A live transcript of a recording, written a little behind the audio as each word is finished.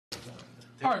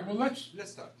All right, well, let's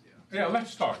start. Yeah,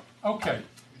 let's start. Okay.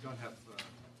 We don't have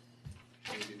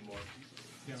maybe more people.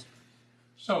 Yeah.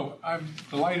 So I'm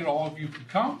delighted all of you could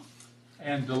come,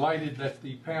 and delighted that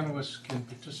the panelists can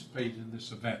participate in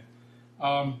this event.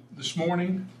 This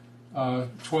morning,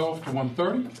 12 to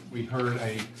 1:30, we heard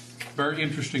a very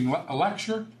interesting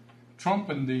lecture, Trump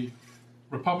and the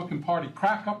Republican Party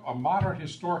Crack Up, a Modern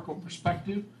Historical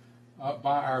Perspective,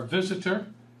 by our visitor,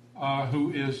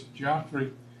 who is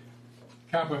GEOFFREY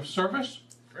KABASERVICE.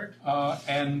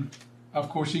 And, of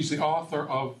course, he's the author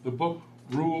of the book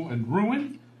Rule and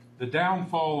Ruin, The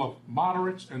Downfall of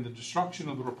Moderates and the Destruction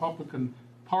of the Republican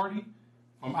Party,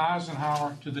 from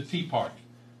Eisenhower to the Tea Party,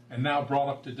 and now brought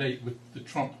up to date with the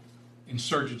Trump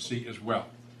insurgency as well.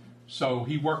 So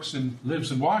he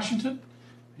lives in Washington.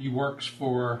 He works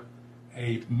for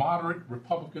a moderate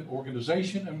Republican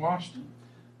organization in Washington,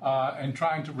 and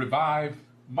trying to revive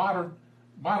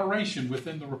moderation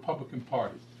within the Republican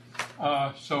Party.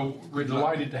 So we're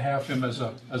delighted to have him as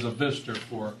a visitor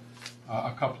for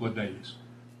a couple of days.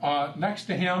 Next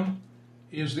to him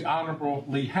is the Honorable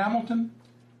Lee Hamilton.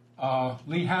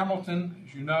 Lee Hamilton,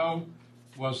 as you know,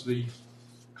 was the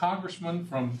Congressman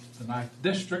from the 9th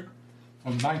District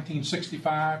from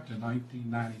 1965 to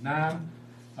 1999,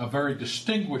 a very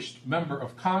distinguished member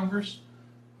of Congress,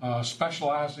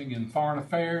 specializing in foreign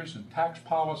affairs and tax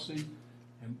policy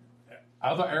and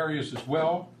other areas as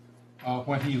well.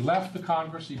 When he left the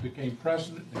Congress, he became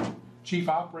president and chief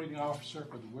operating officer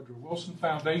for the Woodrow Wilson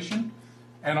Foundation,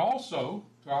 and also,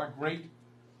 to our great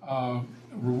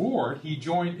reward, he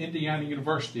joined Indiana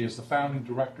University as the founding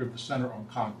director of the Center on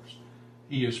Congress.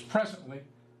 He is presently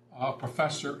a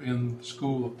professor in the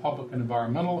School of Public and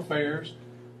Environmental Affairs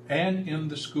and in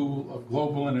the School of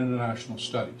Global and International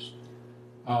Studies.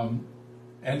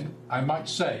 And I might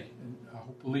say, and I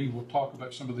hope Lee will talk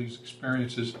about some of these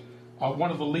experiences,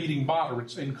 one of the leading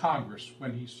moderates in Congress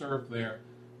when he served there,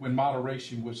 when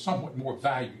moderation was somewhat more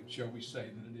valued, shall we say,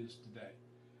 than it is today.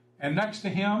 And next to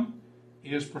him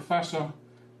is Professor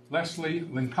Leslie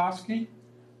LENKOWSKY.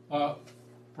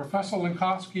 Professor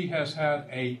LENKOWSKY has had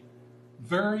a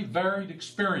very varied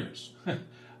experience,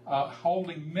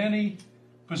 holding many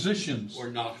positions. Or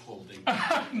not holding.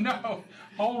 No,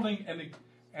 holding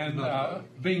and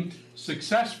being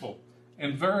successful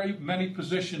in very many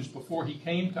positions before he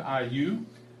came to IU,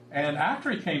 and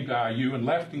after he came to IU and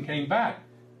left and came back.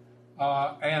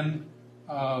 And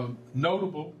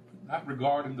notable in that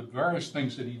regard, in the various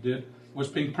things that he did, was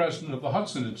being president of the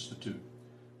Hudson Institute.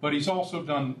 But he's also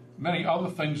done many other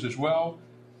things as well,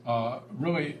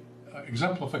 really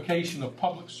exemplification of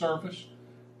public service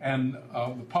and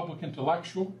the public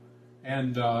intellectual.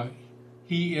 And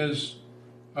he is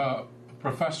a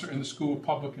professor in the School of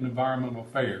Public and Environmental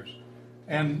Affairs.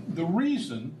 And the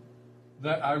reason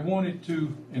that I wanted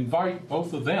to invite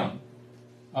both of them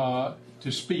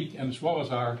to speak, and as well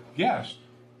as our guest,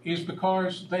 is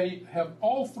because they have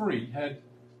all three had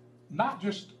not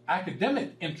just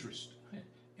academic interest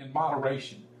in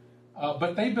moderation,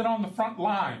 but they've been on the front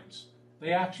lines.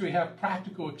 They actually have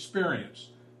practical experience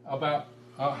about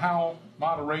how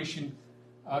moderation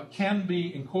can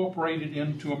be incorporated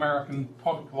into American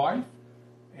public life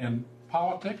and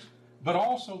politics, but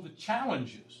also the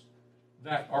challenges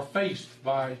that are faced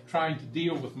by trying to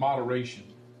deal with moderation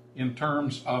in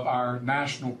terms of our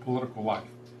national political life.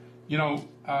 You know,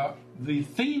 the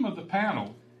theme of the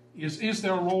panel is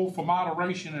there a role for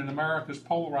moderation in America's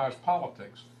polarized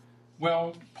politics?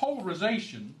 Well,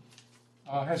 polarization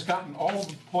has gotten all of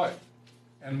the play,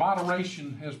 and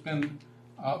moderation has been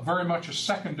very much a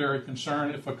secondary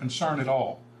concern, if a concern at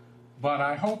all. But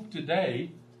I hope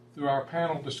today, through our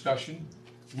panel discussion,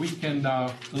 we can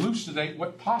elucidate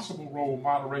what possible role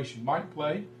moderation might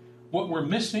play, what we're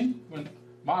missing when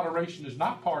moderation is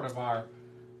not part of our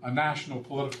national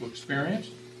political experience,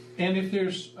 and if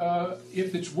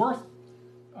it's worth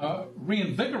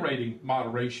reinvigorating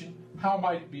moderation, how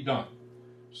might it be done?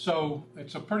 So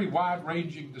it's a pretty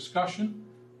wide-ranging discussion.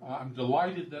 I'm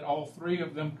delighted that all three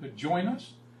of them could join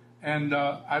us, and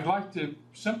I'd like to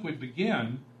simply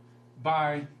begin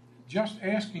by just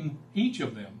asking each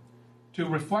of them to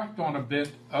reflect on a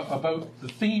bit about the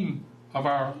theme of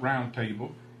our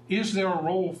roundtable. Is there a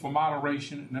role for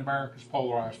moderation in America's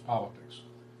polarized politics?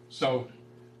 So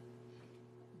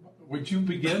would you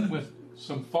begin with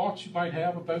some thoughts you might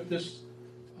have about this,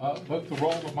 about the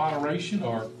role of moderation?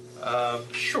 Or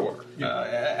Sure. Yeah.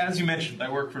 As you mentioned, I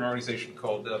work for an organization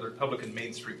called the Republican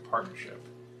Main Street Partnership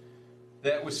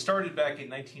that was started back in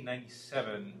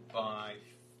 1997 by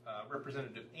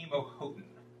Representative Amo Houghton.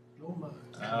 Oh my.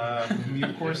 You,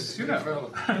 of course, you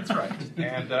know. That's right.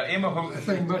 And Amo Houghton... I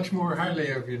think much more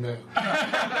highly of you now.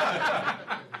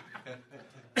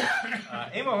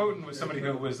 Amo Houghton was somebody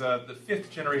who was the fifth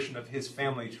generation of his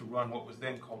family to run what was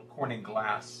then called Corning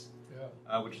Glass,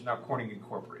 which is now Corning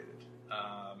Incorporated.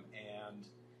 And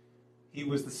he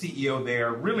was the CEO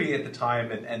there really at the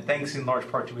time, and thanks in large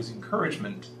part to his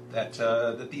encouragement that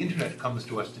the internet comes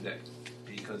to us today,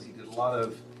 because he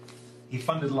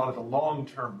funded a lot of the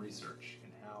long-term research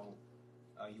in how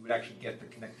you would actually get the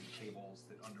connected cables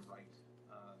that underwrite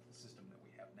the system that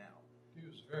we have now. He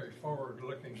was very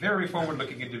forward-looking. Very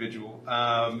forward-looking individual.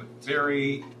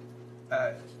 Very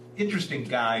interesting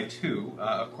guy, too.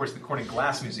 Of course, the Corning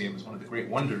Glass Museum is one of the great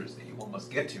wonders that you all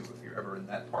must get to if you're ever in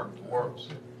that part of the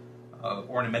world.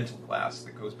 Ornamental glass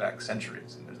that goes back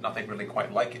centuries, and there's nothing really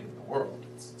quite like it in the world.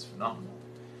 It's phenomenal.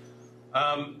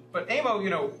 But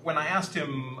Amo, when I asked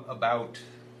him about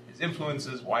his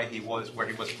influences, why he was where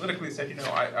he was politically, he said,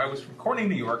 I was from Corning,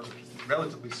 New York, which is a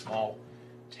relatively small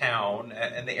town,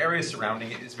 and the area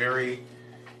surrounding it is very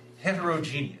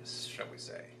heterogeneous, shall we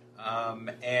say.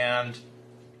 And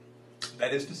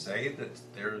that is to say that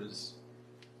there's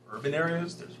urban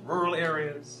areas, there's rural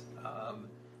areas,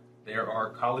 there are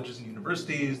colleges and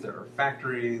universities, there are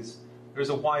factories, there's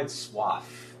a wide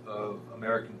swath of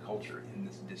American culture in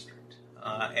this district.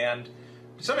 And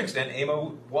to some extent,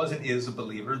 Amo was and is a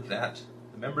believer that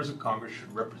the members of Congress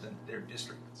should represent their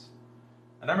districts.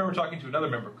 And I remember talking to another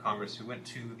member of Congress who went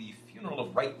to the funeral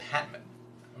of Wright Patman,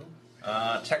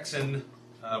 Texan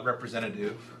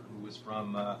representative who was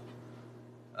from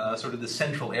sort of the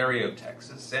central area of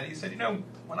Texas. And he said,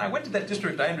 when I went to that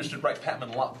district, I understood Wright Patman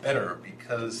a lot better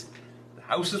because the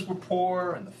houses were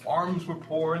poor and the farms were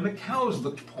poor and the cows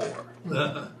looked poor.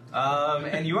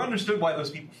 And you understood why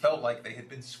those people felt like they had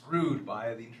been screwed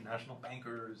by the international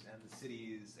bankers and the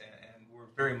cities and were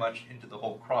very much into the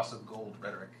whole cross of gold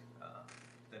rhetoric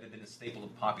that had been a staple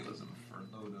of populism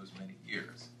for those many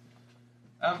years.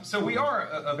 So we are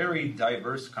a very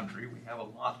diverse country. We have a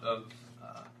lot of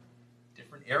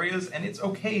different areas, and it's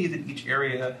okay that each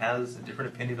area has a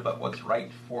different opinion about what's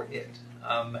right for it.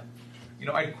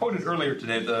 I quoted earlier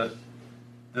today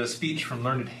the speech from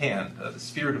Learned Hand, The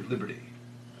Spirit of Liberty,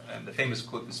 and the famous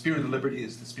quote, "The spirit of liberty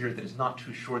is the spirit that is not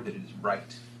too sure that it is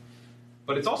right."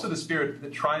 But it's also the spirit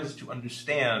that tries to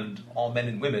understand all men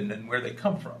and women and where they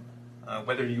come from,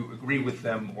 whether you agree with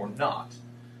them or not.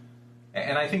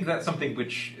 And I think that's something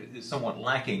which is somewhat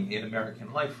lacking in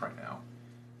American life right now.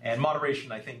 And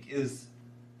moderation, I think, is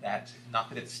that, not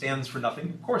that it stands for nothing.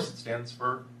 Of course it stands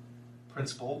for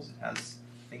principles. It has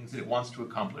things that it wants to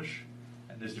accomplish,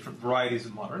 and there's different varieties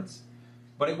of moderates.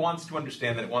 But it wants to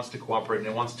understand that it wants to cooperate, and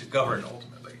it wants to govern,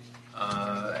 ultimately.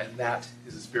 And that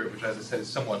is a spirit which, as I said, is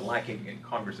somewhat lacking in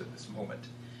Congress at this moment.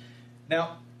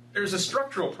 Now, there's a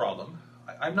structural problem.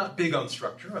 I'm not big on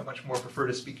structure. I much more prefer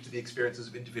to speak to the experiences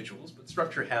of individuals, but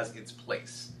structure has its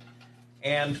place.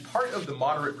 And part of the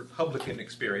moderate Republican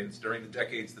experience during the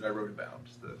decades that I wrote about,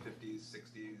 the 50s,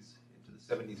 60s, into the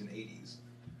 70s and 80s,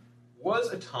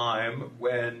 was a time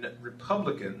when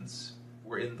Republicans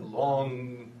were in the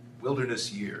long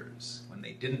wilderness years, when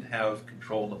they didn't have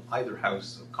control of either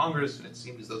house of Congress, and it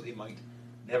seemed as though they might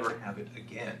never have it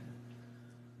again.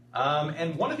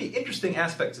 And one of the interesting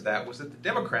aspects of that was that the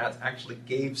Democrats actually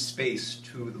gave space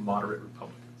to the moderate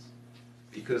Republicans,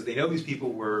 because they know these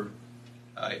people were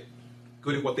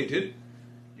good at what they did.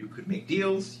 You could make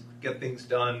deals, you could get things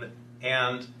done,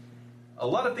 and a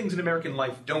lot of things in American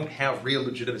life don't have real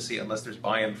legitimacy unless there's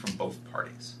buy-in from both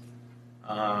parties.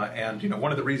 And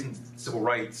one of the reasons that civil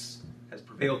rights has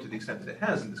prevailed to the extent that it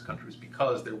has in this country is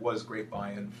because there was great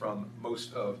buy-in from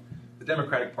most of the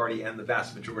Democratic Party and the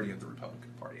vast majority of the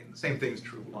Republican Party. And the same thing is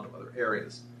true of a lot of other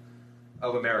areas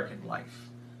of American life.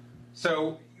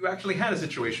 So you actually had a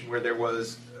situation where there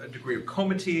was a degree of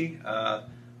comity,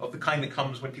 of the kind that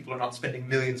comes when people are not spending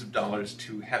millions of dollars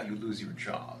to have you lose your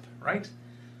job, right?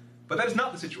 But that is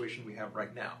not the situation we have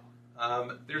right now.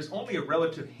 There's only a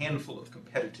relative handful of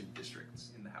competitive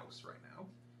districts in the House right now.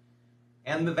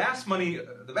 And the vast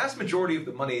majority of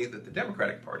the money that the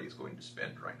Democratic Party is going to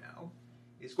spend right now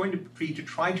is going to be to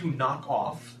try to knock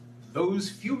off those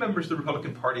few members of the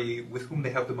Republican Party with whom they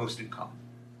have the most in common.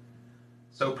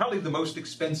 So probably the most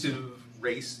expensive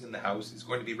race in the House is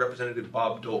going to be Representative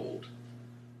Bob Dole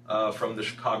from the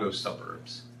Chicago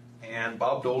suburbs. And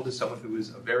Bob Dole is someone who is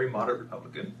a very moderate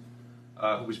Republican,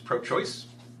 who is pro-choice,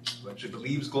 who actually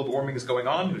believes global warming is going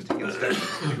on, who's taken steps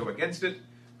to go against it,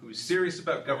 who is serious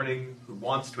about governing, who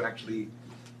wants to actually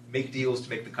make deals to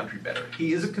make the country better.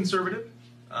 He is a conservative.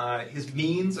 His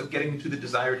means of getting to the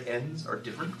desired ends are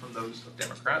different from those of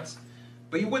Democrats,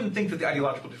 but you wouldn't think that the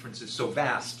ideological difference is so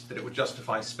vast that it would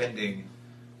justify spending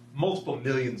multiple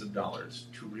millions of dollars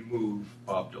to remove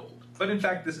Bob Dole. But in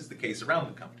fact, this is the case around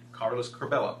the country. Carlos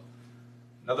Curbelo,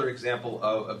 Another example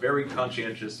of a very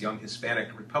conscientious young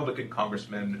Hispanic Republican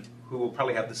congressman who will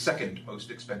probably have the second most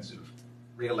expensive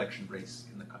re-election race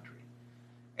in the country.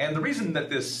 And the reason that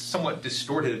this somewhat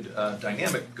distorted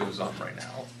dynamic goes on right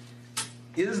now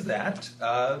is that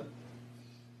the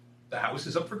House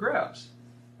is up for grabs.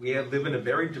 We live in a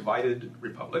very divided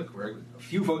republic where a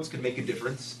few votes can make a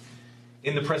difference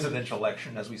in the presidential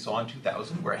election, as we saw in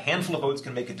 2000, where a handful of votes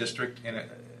can make make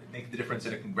the difference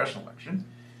in a congressional election.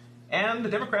 And the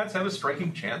Democrats have a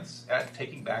striking chance at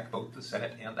taking back both the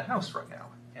Senate and the House right now.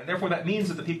 And therefore that means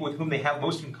that the people with whom they have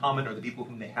most in common are the people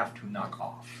whom they have to knock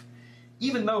off.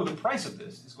 Even though the price of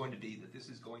this is going to be that this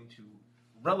is going to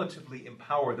relatively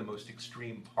empower the most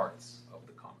extreme parts of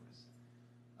the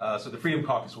Congress. So the Freedom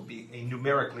Caucus will be a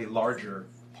numerically larger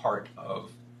part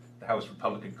of the House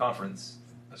Republican Conference,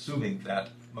 assuming that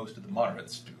most of the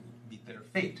moderates do meet their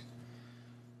fate.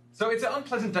 So it's an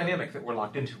unpleasant dynamic that we're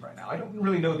locked into right now. I don't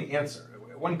really know the answer.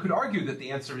 One could argue that the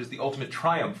answer is the ultimate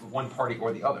triumph of one party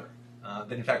or the other.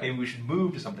 That in fact maybe we should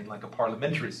move to something like a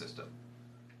parliamentary system,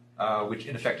 which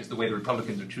in effect is the way the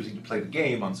Republicans are choosing to play the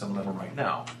game on some level right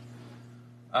now.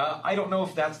 I don't know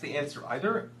if that's the answer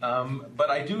either, but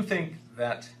I do think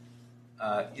that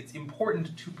it's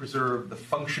important to preserve the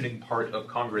functioning part of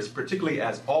Congress, particularly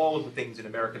as all of the things in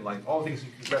American life, all the things in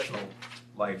congressional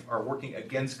life are working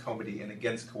against comity and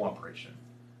against cooperation.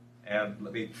 And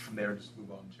let me, from there, just move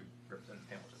on to Representative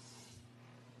Hamilton.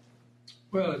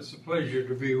 Well, it's a pleasure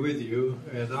to be with you,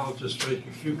 and I'll just make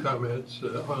a few comments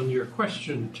on your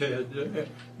question, Ted.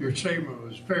 Your statement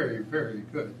was very, very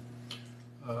good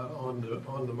on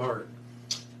the mark.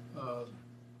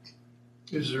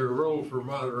 Is there a role for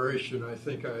moderation? I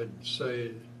think I'd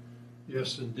say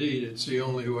yes, indeed. It's the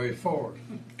only way forward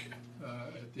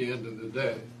at the end of the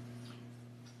day.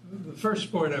 The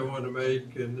first point I want to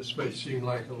make, and this may seem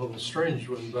like a little strange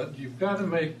one, but you've got to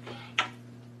make,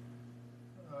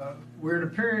 we're in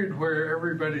a period where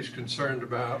everybody's concerned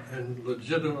about, and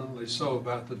legitimately so,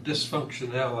 about the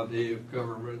dysfunctionality of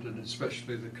government, and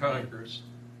especially the Congress.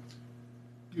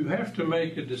 You have to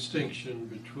make a distinction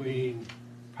between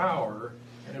power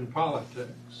and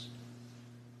politics.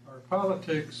 Our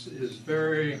politics is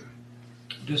very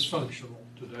dysfunctional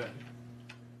today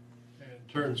and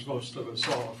turns most of us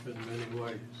off in many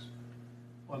ways.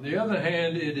 On the other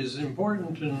hand, it is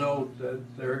important to note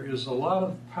that there is a lot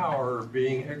of power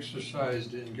being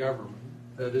exercised in government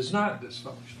that is not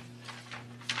dysfunctional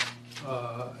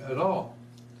at all,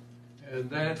 and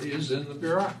that is in the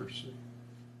bureaucracy.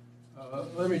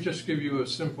 Let me just give you a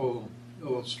simple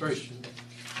illustration.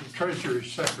 The Treasury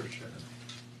Secretary.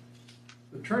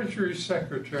 The Treasury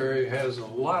Secretary has a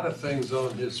lot of things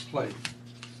on his plate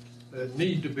that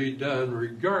need to be done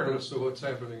regardless of what's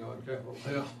happening on Capitol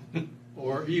Hill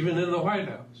or even in the White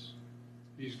House.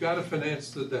 He's got to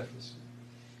finance the deficit.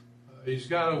 He's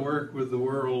got to work with the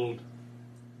world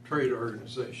trade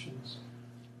organizations,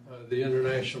 the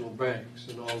international banks,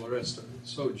 and all the rest of it.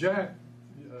 So Jack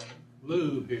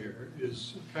Lew here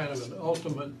is kind of an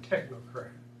ultimate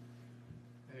technocrat.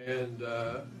 And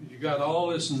you got all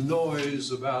this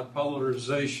noise about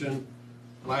polarization,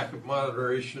 lack of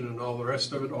moderation, and all the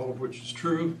rest of it, all of which is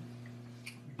true.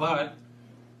 But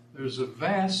there's a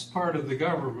vast part of the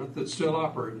government that's still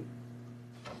operating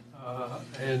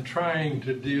and trying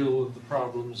to deal with the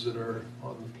problems that are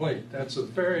on the plate. That's a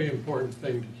very important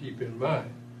thing to keep in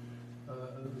mind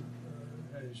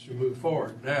as you move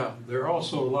forward. Now, there are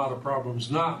also a lot of problems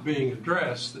not being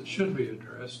addressed that should be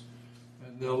addressed.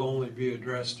 They'll only be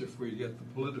addressed if we get the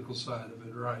political side of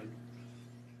it right.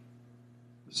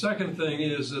 The second thing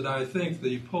is that I think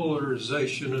the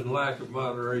polarization and lack of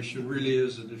moderation really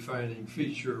is a defining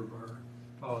feature of our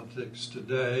politics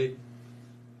today.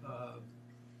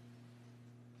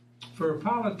 For a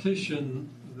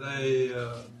politician,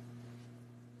 it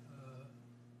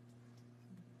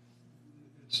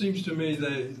seems to me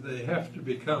they have to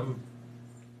become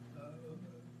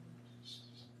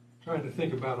trying to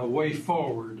think about a way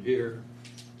forward here.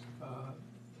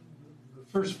 The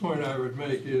first point I would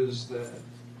make is that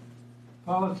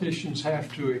politicians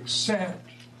have to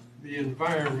accept the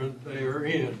environment they are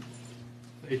in.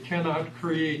 They cannot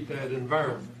create that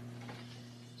environment.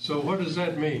 So what does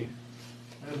that mean?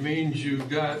 That means you've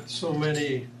got so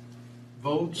many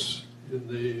votes in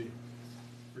the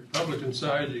Republican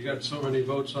side, you've got so many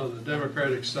votes on the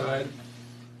Democratic side,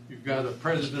 you've got a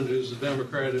president who's a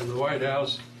Democrat in the White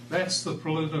House. That's the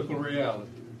political reality.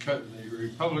 The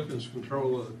Republicans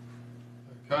control the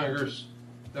Congress,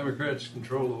 Democrats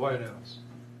control the White House.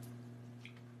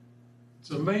 It's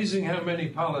amazing how many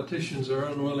politicians are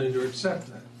unwilling to accept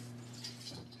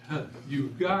that.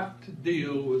 You've got to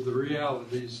deal with the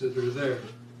realities that are there.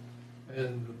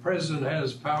 And the president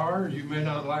has power. You may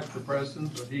not like the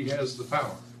president, but he has the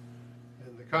power.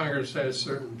 And the Congress has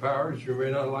certain powers. You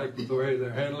may not like the way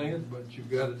they're handling it, but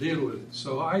you've got to deal with it.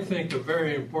 So I think a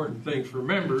very important thing for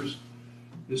members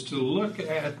is to look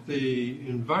at the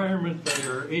environment they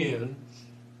are in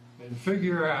and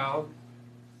figure out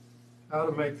how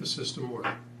to make the system work,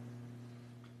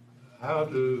 how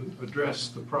to address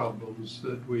the problems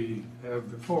that we have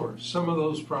before us. Some of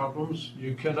those problems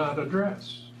you cannot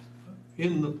address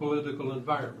in the political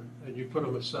environment, and you put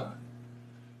them aside.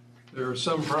 There are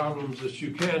some problems that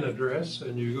you can address,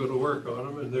 and you go to work on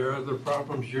them, and there are other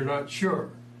problems you're not sure,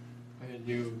 and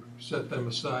you set them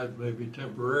aside maybe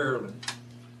temporarily.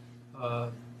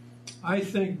 I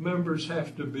think members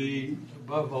have to be,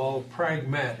 above all,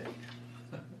 pragmatic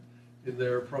in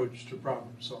their approach to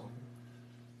problem solving.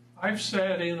 I've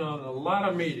sat in on a lot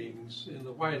of meetings in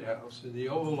the White House, in the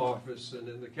Oval Office, and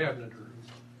in the Cabinet room,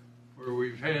 where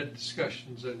we've had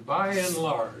discussions, and by and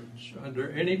large,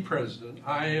 under any president,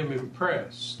 I am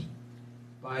impressed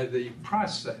by the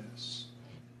process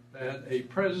that a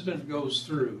president goes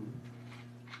through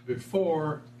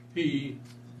before he,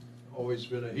 always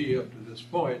been a he up to this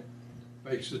point,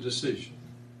 makes a decision.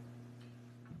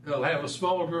 They'll have a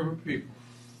small group of people,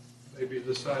 maybe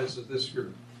the size of this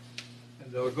group,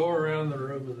 and they'll go around the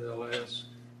room and they'll ask,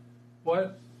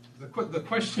 the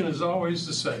question is always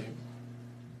the same.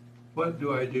 What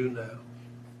do I do now?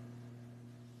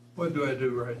 What do I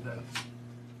do right now?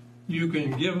 You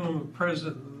can give them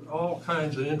all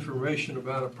kinds of information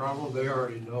about a problem. They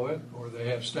already know it, or they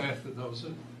have staff that knows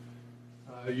it.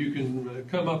 You can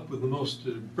come up with the most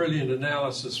brilliant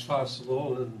analysis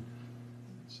possible, and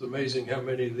it's amazing how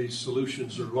many of these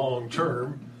solutions are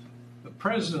long-term. The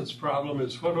president's problem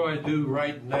is, what do I do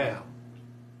right now?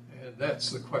 And that's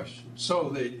the question.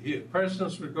 So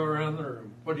presidents would go around the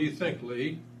room. What do you think,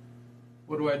 Lee?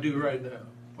 What do I do right now?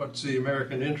 What's the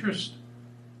American interest?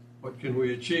 What can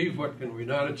we achieve? What can we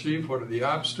not achieve? What are the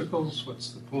obstacles?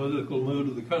 What's the political mood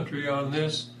of the country on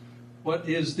this? What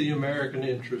is the American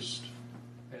interest?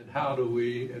 And how do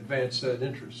we advance that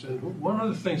interest? And one of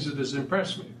the things that has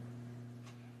impressed me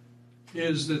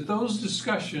is that those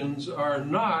discussions are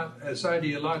not as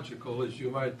ideological as you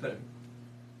might think.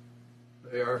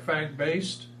 They are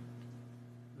fact-based.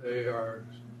 They are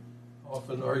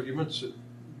often arguments that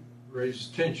raise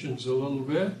tensions a little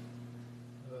bit.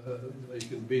 They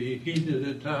can be heated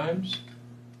at times.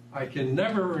 I can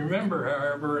never remember,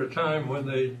 however, a time when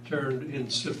they turned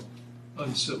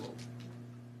uncivil.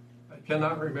 I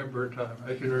cannot remember a time.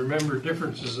 I can remember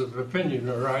differences of opinion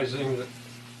arising, that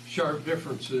sharp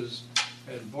differences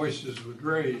and voices would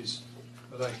raise,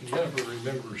 but I can never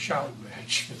remember a shouting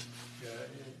match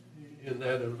in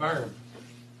that environment.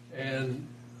 And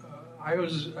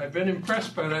I've been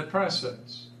impressed by that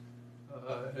process.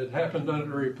 It happened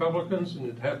under Republicans, and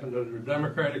it happened under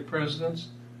Democratic presidents.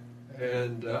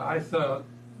 And I thought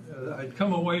I'd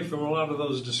come away from a lot of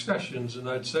those discussions, and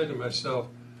I'd say to myself,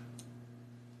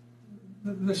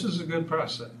 this is a good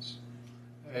process.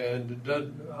 And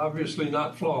obviously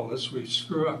not flawless. We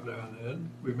screw up now and then.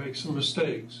 We make some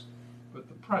mistakes. But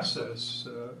the process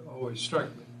always struck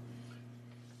me.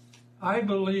 I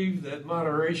believe that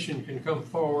moderation can come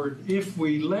forward if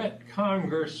we let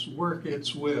Congress work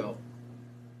its will.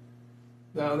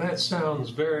 Now, that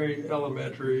sounds very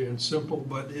elementary and simple,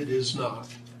 but it is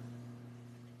not.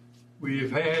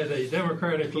 We've had a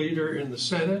Democratic leader in the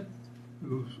Senate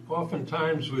who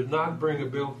oftentimes would not bring a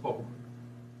bill forward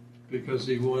because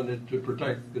he wanted to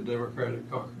protect the Democratic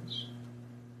caucus.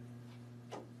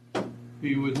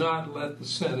 He would not let the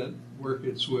Senate work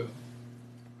its will.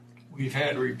 We've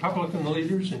had Republican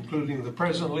leaders, including the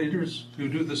present leaders, who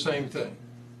do the same thing.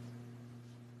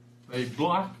 They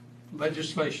block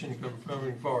legislation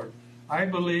coming forward. I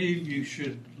believe you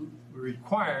should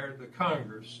require the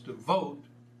Congress to vote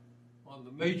on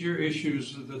the major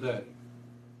issues of the day.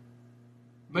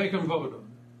 Make them vote on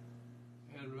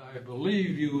it. And I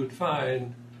believe you would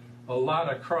find a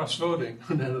lot of cross-voting.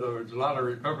 In other words, a lot of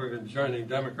Republicans joining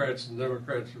Democrats and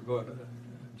Democrats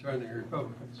joining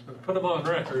Republicans. But put them on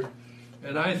record,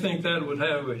 and I think that would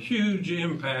have a huge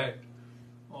impact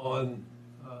on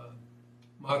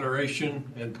moderation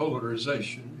and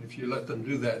polarization if you let them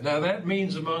do that. Now, that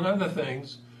means, among other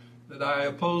things, that I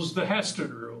oppose the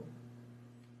Hastert rule.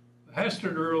 The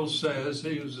Hastert rule says,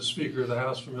 he was the Speaker of the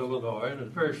House from Illinois and a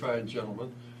very fine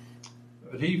gentleman,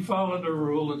 but he followed a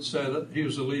rule that said, he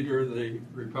was the leader of the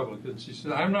Republicans. He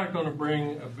said, I'm not going to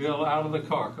bring a bill out of the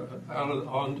caucus,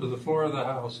 onto the floor of the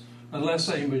House unless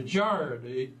a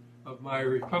majority of my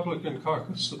Republican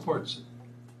caucus supports it.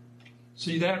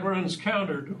 See, that runs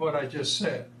counter to what I just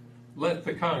said. Let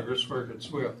the Congress work its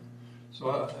will.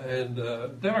 So,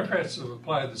 Democrats have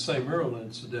applied the same rule,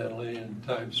 incidentally, in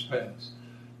times past.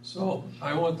 So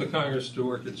I want the Congress to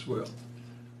work its will.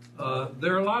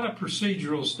 There are a lot of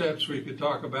procedural steps we could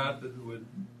talk about that would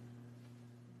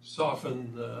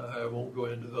soften. I won't go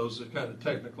into those. They're kind of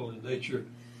technical in nature.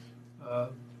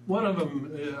 One of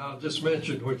them I'll just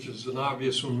mention, which is an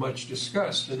obvious one, much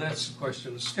discussed, and that's the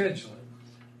question of scheduling.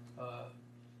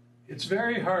 It's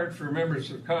very hard for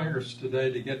members of Congress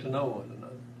today to get to know one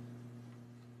another,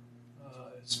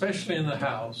 especially in the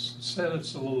House. The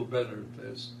Senate's a little better at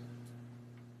this.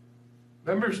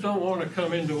 Members don't want to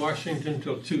come into Washington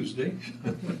until Tuesday.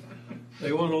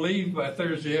 They want to leave by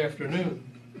Thursday afternoon.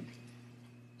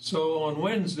 So on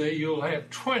Wednesday, you'll have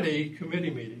 20 committee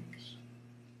meetings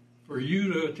for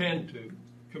you to attend to,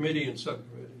 committee and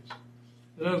subcommittees.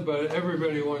 And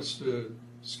everybody wants to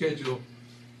schedule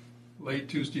late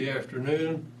Tuesday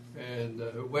afternoon and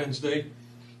Wednesday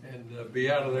and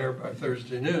be out of there by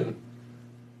Thursday noon.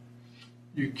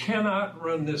 You cannot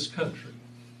run this country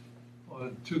on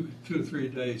a 2 to 3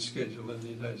 day schedule in the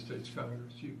United States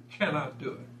Congress. You cannot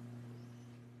do it.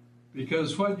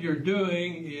 Because what you're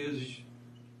doing is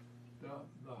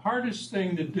the hardest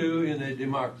thing to do in a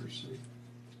democracy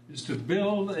is to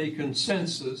build a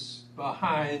consensus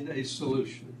behind a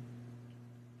solution.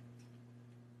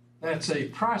 That's a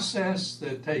process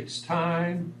that takes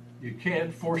time. You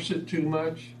can't force it too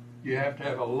much. You have to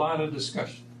have a lot of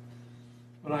discussion.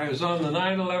 When I was on the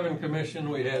 9/11 Commission,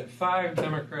 we had 5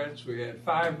 Democrats, we had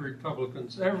 5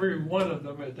 Republicans, every one of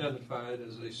them identified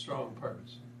as a strong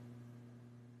partisan.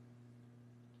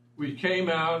 We came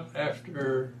out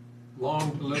after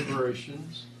long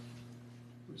deliberations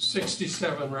with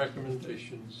 67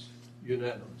 recommendations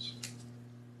unanimous.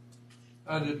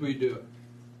 How did we do it?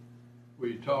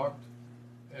 We talked,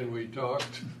 and we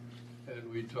talked,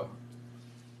 and we talked.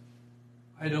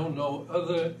 I don't know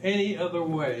any other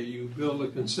way you build a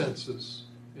consensus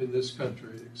in this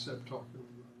country except talking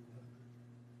with one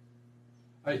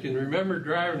another. I can remember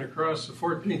driving across the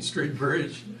 14th Street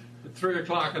Bridge at 3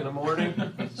 o'clock in the morning,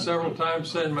 several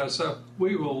times saying to myself,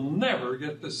 we will never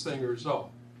get this thing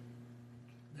resolved.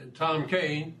 And Tom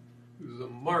Kean, who's a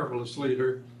marvelous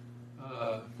leader,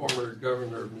 former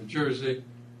governor of New Jersey,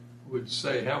 would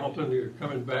say, Hamilton, you're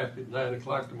coming back at 9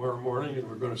 o'clock tomorrow morning and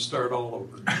we're going to start all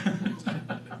over.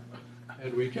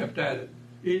 And we kept at it.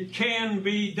 It can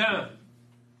be done.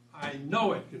 I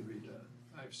know it can be done.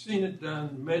 I've seen it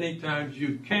done many times.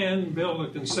 You can build a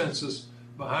consensus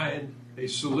behind a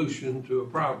solution to a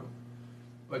problem.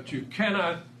 But you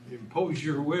cannot impose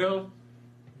your will.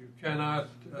 You cannot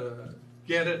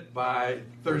get it by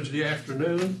Thursday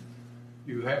afternoon.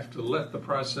 You have to let the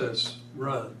process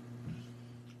run.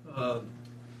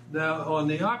 Now, on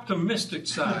the optimistic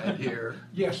side here,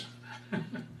 Yes.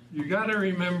 you got to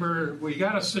remember we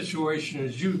got a situation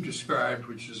as you described,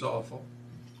 which is awful.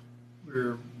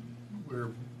 We're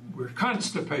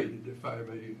constipated, if I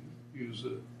may use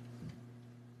a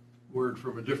word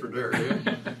from a different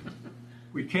area.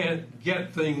 We can't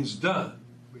get things done.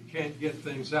 We can't get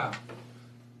things out,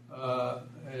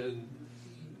 and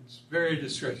it's very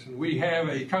distressing. We have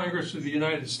a Congress of the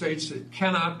United States that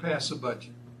cannot pass a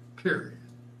budget. Period.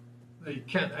 They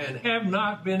can and have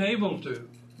not been able to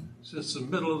since the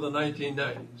middle of the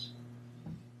 1990s.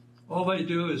 All they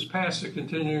do is pass a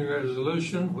continuing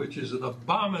resolution, which is an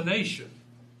abomination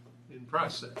in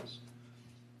process.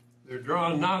 They're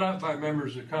drawn not up by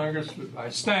members of Congress, but by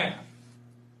staff.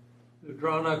 They're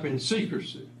drawn up in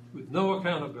secrecy with no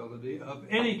accountability of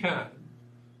any kind.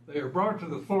 They are brought to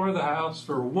the floor of the House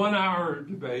for 1 hour of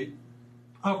debate,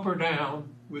 up or down,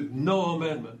 with no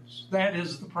amendments. That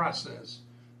is the process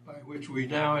by which we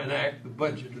now enact the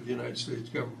budget of the United States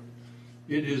government.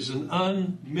 It is an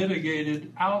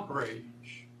unmitigated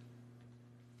outrage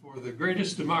for the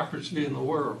greatest democracy in the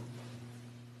world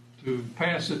to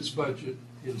pass its budget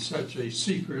in such a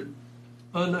secret,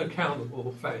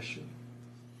 unaccountable fashion.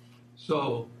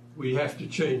 So we have to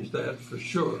change that for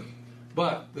sure.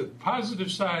 But the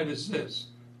positive side is this.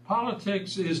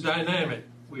 Politics is dynamic.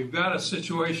 We've got a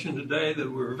situation today that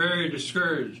we're very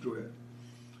discouraged with,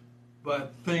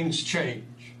 but things change.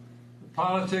 The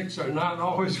politics are not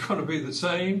always going to be the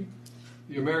same.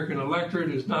 The American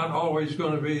electorate is not always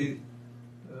going to be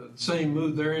the same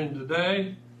mood they're in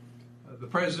today. The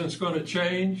president's going to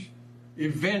change.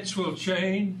 Events will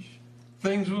change.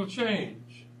 Things will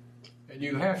change. And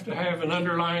you have to have an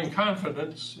underlying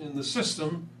confidence in the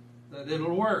system that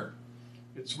it'll work.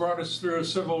 It's brought us through a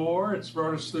civil war. It's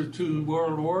brought us through 2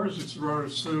 world wars. It's brought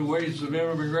us through waves of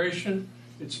immigration.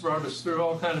 It's brought us through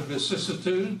all kinds of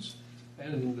vicissitudes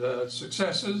and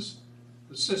successes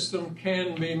the system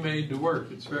can be made to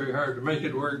work. It's very hard to make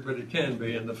it work, but it can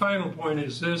be. And the final point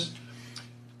is this: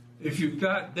 if you've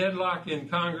got deadlock in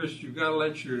Congress, you've got to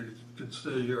let your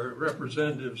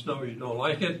representatives know you don't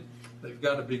like it. They've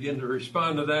got to begin to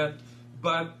respond to that.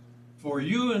 But for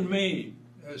you and me,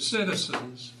 as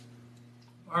citizens,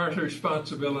 our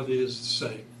responsibility is the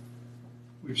same.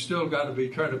 We've still got to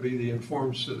try to be the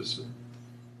informed citizen.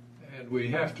 And we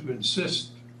have to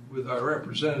insist with our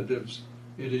representatives,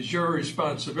 it is your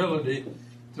responsibility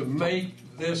to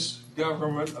make this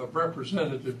government of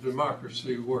representative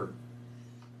democracy work.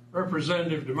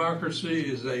 Representative democracy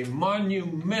is a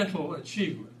monumental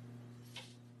achievement.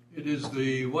 It is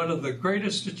one of the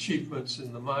greatest achievements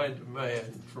in the mind of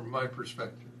man, from my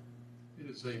perspective. It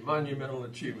is a monumental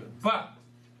achievement. But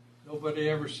nobody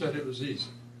ever said it was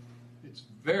easy. It's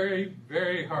very,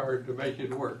 very hard to make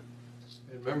it work.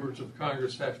 And members of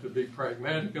Congress have to be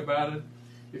pragmatic about it.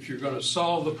 If you're going to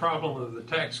solve the problem of the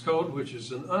tax code, which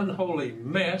is an unholy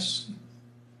mess,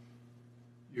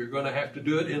 you're going to have to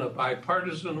do it in a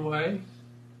bipartisan way.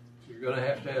 You're going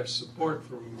to have support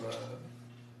from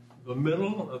the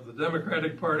middle of the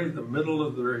Democratic Party, the middle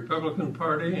of the Republican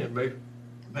Party, and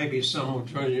maybe some will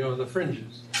join you on the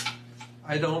fringes.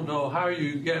 I don't know how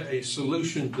you get a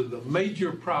solution to the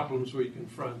major problems we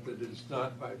confront that is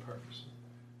not bipartisan.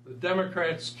 The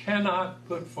Democrats cannot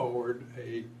put forward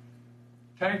a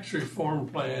tax reform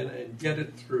plan and get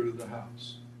it through the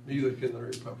House. Neither can the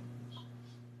Republicans.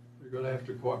 They're going to have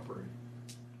to cooperate.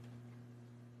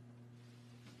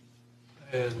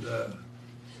 And,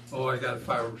 I got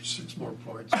 5 or 6 more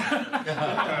points. I'm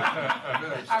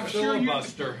sure you...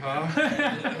 Filibuster,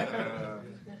 huh?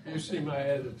 You see my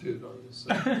attitude on this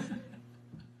thing.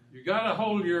 You got to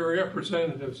hold your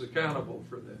representatives accountable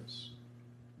for this.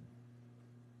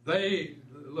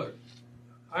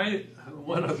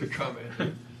 One other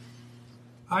comment.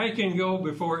 I can go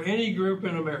before any group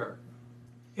in America,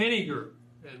 any group,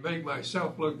 and make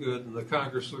myself look good and the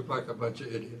Congress look like a bunch of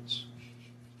idiots.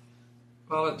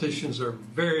 Politicians are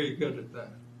very good at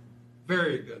that,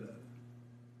 very good at it.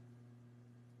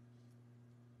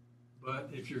 But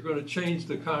if you're going to change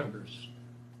the Congress,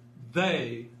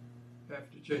 they have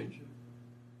to change it.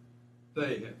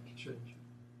 They have to change it.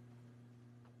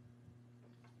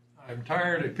 I'm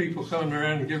tired of people coming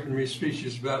around and giving me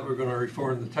speeches about we're going to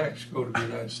reform the tax code of the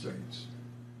United States.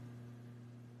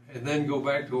 And then go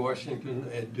back to Washington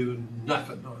and do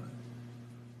nothing on it.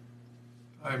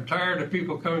 I'm tired of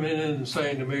people coming in and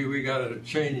saying to me, we got to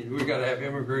change, we got to have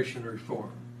immigration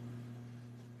reform.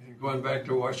 And going back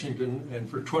to Washington and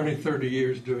for 20, 30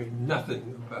 years doing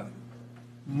nothing about it.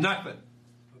 Nothing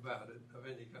about it of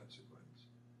any consequence.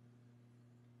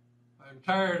 I'm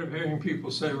tired of hearing people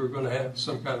say we're going to have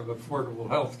some kind of affordable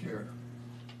health care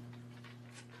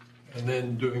and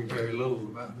then doing very little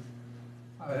about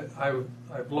it.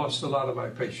 I've lost a lot of my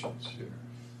patience here.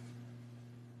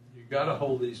 You got to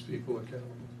hold these people accountable.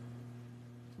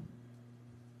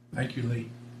 Thank you, Lee.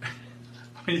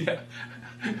 Yeah.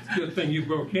 Good thing you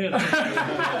broke in. I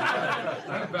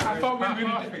thought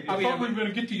we were going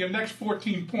to get to your next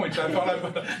 14 points. I thought I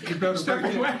better step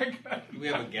back. Do we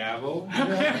have a gavel?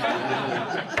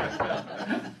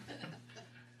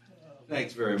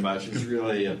 Thanks very much. It's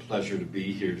really a pleasure to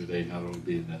be here today, not only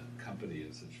being in the company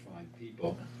of such fine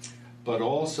people, but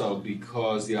also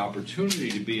because the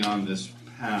opportunity to be on this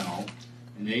panel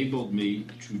enabled me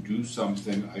to do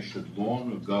something I should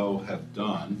long ago have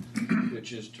done,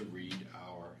 which is to read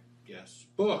our guest's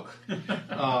book.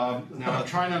 Now, I'm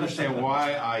trying to understand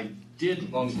why I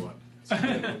didn't. Long one.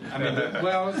 I mean,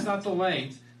 well, it's not the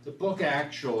length. The book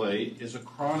actually is a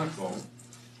chronicle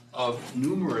of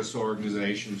numerous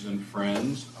organizations and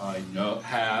friends I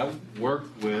have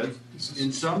worked with,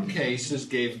 in some cases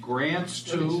gave grants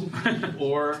to,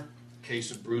 or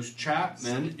case of Bruce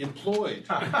Chapman, employed.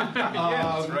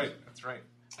 Yeah, that's right.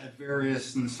 At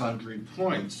various and sundry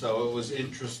points. So it was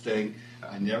interesting.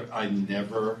 I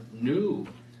never knew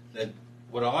that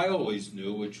what I always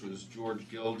knew, which was George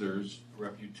Gilder's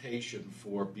reputation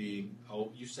for being,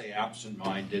 you say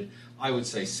absent-minded, I would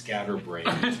say scatterbrained,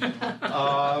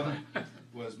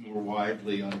 was more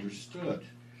widely understood.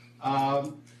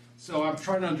 So I'm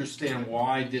trying to understand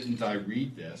why didn't I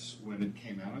read this when it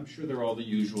came out. I'm sure there are all the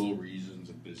usual reasons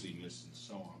of busyness and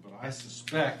so on, but I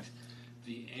suspect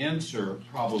the answer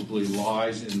probably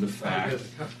lies in the fact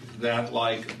that,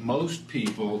 like most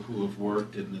people who have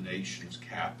worked in the nation's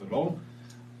capital,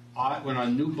 when a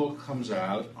new book comes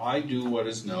out, I do what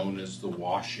is known as the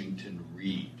Washington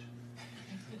Read.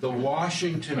 The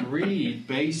Washington Read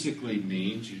basically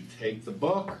means you take the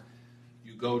book,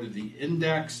 you go to the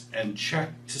index and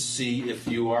check to see if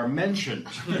you are mentioned.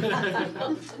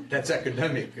 That's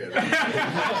academic.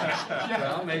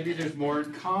 Well, maybe there's more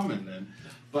in common then.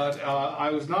 But I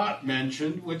was not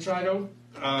mentioned, which I don't,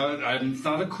 it's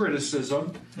not a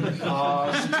criticism.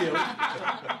 Still.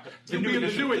 The new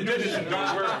edition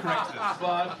of word corrected.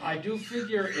 But I do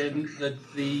figure in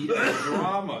the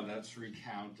drama that's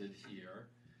recounted here,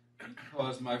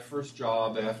 because my first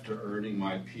job after earning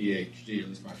my PhD, at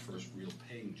least my first real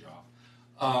paying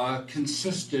job,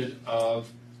 consisted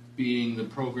of being the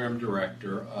program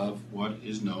director of what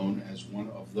is known as one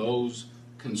of those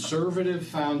conservative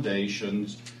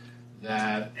foundations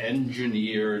that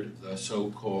engineered the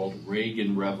so-called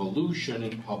Reagan Revolution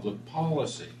in public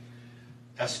policy.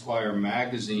 Esquire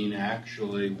magazine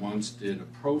actually once did a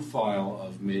profile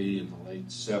of me in the late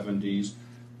 70s,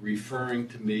 referring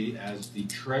to me as the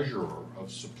treasurer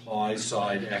of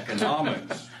supply-side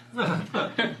economics.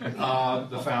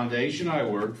 The foundation I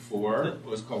worked for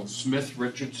was called Smith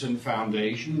Richardson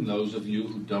Foundation. Those of you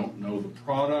who don't know the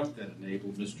product that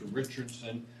enabled Mr.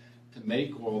 Richardson to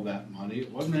make all that money, it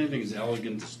wasn't anything as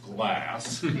elegant as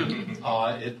glass.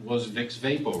 It was Vicks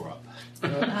VapoRub.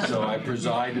 So I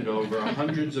presided over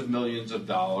hundreds of millions of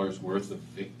dollars worth of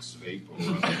Vicks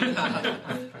VapoRub.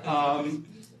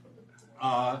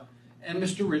 And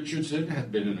Mr. Richardson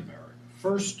had been an American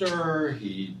firster.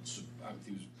 He was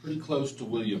pretty close to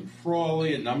William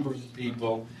Frawley, a number of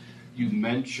people. You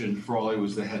mentioned Frawley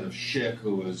was the head of Schick,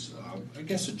 who was, I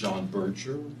guess, a John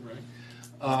Bircher,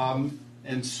 right?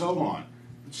 And so on.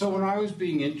 So when I was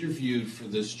being interviewed for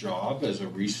this job as a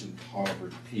recent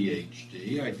Harvard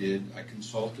PhD, I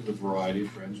consulted a variety of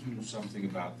friends who knew something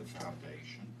about the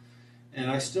foundation.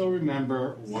 And I still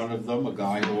remember one of them, a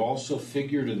guy who also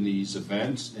figured in these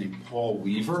events named Paul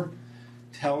Weaver,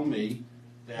 tell me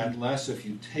that unless if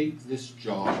you take this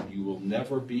job, you will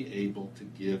never be able to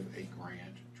give a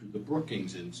grant to the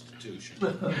Brookings Institution.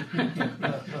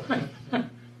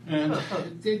 And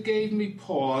it gave me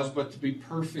pause, but to be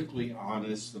perfectly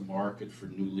honest, the market for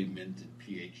newly minted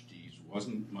PhDs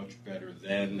wasn't much better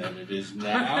then than it is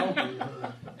now.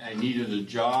 I needed a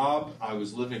job. I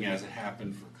was living, as it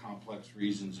happened, for complex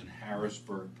reasons in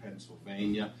Harrisburg,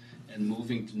 Pennsylvania, and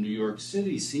moving to New York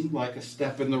City seemed like a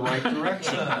step in the right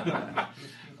direction.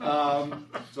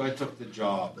 So I took the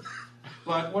job.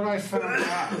 But what I found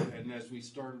out, and as we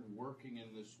started working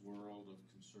in this world of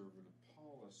conservative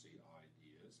policy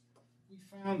ideas, we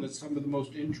found that some of the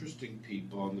most interesting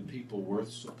people and the people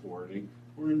worth supporting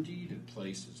were indeed at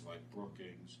places like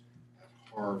Brookings, at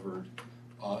Harvard,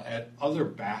 at other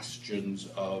bastions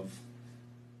of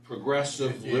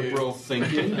progressive liberal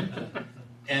thinking.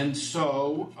 And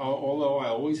so, although I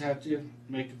always had to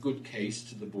make a good case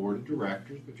to the board of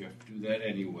directors, but you have to do that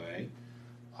anyway,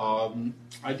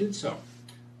 I did so.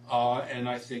 And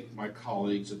I think my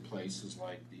colleagues at places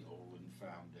like the Olin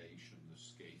Foundation, the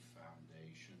Scaife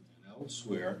Foundation, and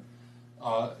elsewhere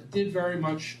did very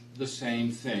much the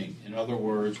same thing. In other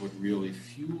words, what really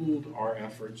fueled our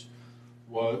efforts,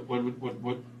 what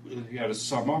if you had to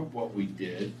sum up what we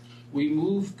did, we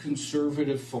moved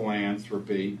conservative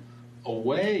philanthropy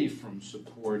away from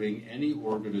supporting any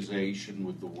organization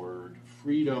with the word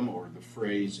freedom or the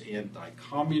phrase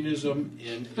anti-communism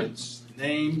in its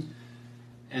name,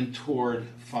 and toward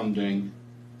funding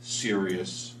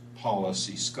serious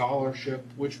policy scholarship,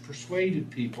 which persuaded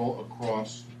people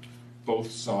across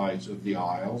both sides of the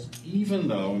aisles, even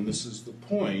though, and this is the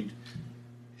point,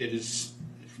 it is,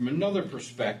 from another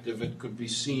perspective, it could be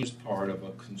seen as part of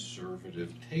a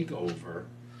conservative takeover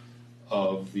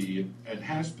of the, and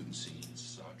has been seen as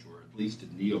such, or at least a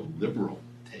neoliberal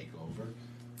takeover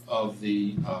of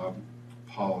the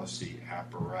policy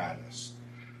apparatus.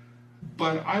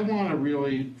 But I want to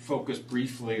really focus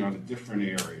briefly on a different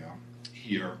area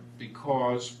here,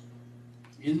 because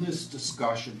in this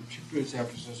discussion, particularly its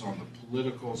emphasis on the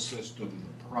political system,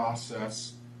 the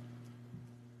process,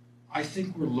 I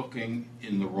think we're looking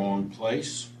in the wrong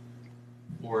place,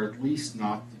 or at least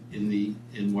not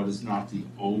in what is not the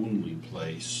only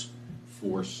place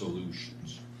for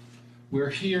solutions. We're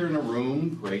here in a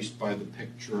room graced by the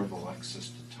picture of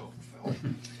Alexis de Tocqueville,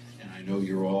 and I know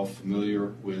you're all familiar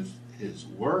with his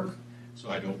work, so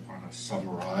I don't want to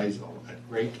summarize at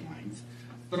great length,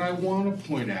 but I want to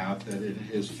point out that in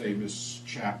his famous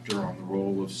chapter on the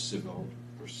role of civil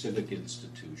or civic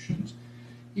institutions,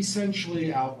 he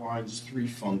essentially outlines three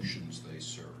functions they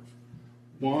serve.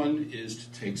 One is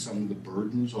to take some of the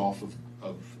burdens off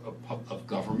of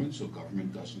government, so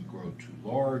government doesn't grow too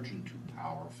large and too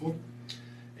powerful.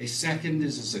 A second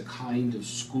is as a kind of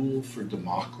school for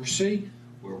democracy,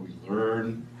 where we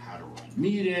learn how to run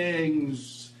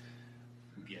meetings,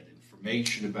 we get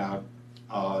information about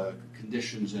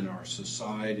conditions in our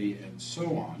society and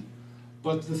so on.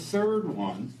 But the third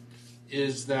one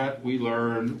is that we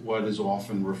learn what is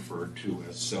often referred to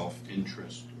as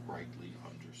self-interest, rightly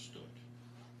understood.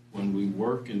 When we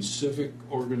work in civic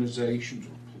organizations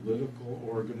or political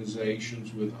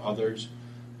organizations with others,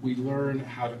 we learn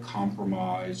how to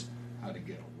compromise, how to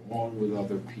get along with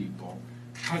other people,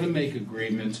 how to make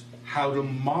agreements, how to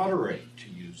moderate, to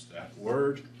use that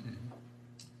word,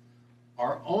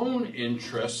 our own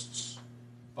interests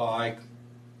by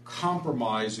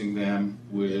compromising them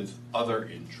with other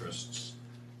interests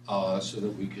so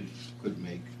that we could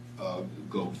make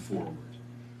go forward.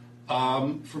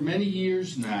 For many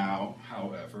years now,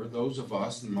 however, those of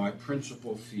us in my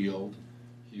principal field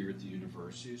here at the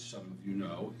university, as some of you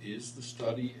know, is the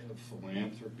study of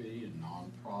philanthropy and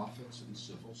nonprofits and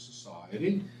civil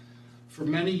society. For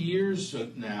many years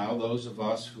now, those of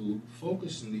us who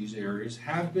focus in these areas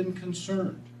have been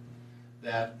concerned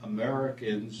that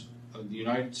Americans, the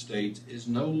United States, is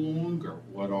no longer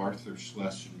what Arthur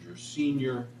Schlesinger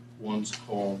Sr. once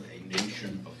called a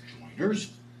nation of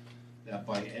joiners, that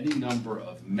by any number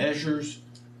of measures,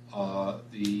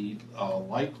 the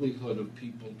likelihood of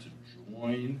people to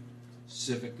join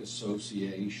civic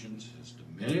associations has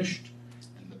diminished,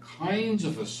 and the kinds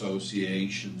of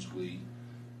associations we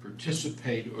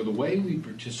participate, or the way we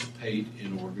participate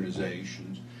in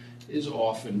organizations, is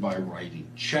often by writing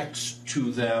checks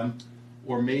to them,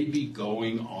 or maybe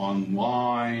going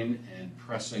online and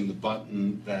pressing the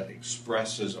button that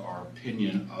expresses our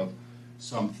opinion of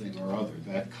something or other.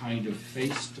 That kind of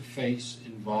face-to-face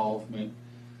involvement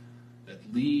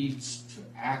that leads to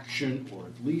action, or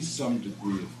at least some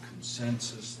degree of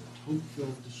consensus that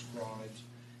Tocqueville describes,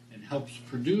 and helps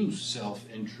produce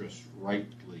self-interest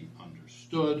rightly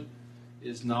understood,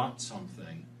 is not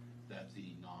something that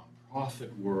the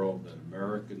nonprofit world, that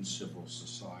American civil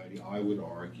society, I would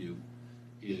argue,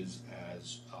 is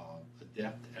as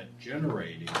adept at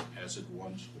generating as it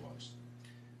once was.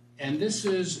 And this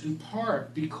is in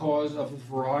part because of a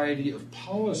variety of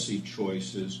policy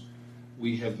choices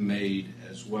we have made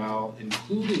as well,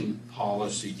 including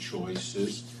policy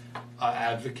choices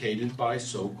advocated by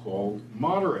so-called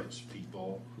moderates,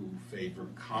 people who favor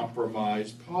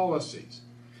compromise policies.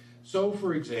 So,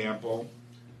 for example,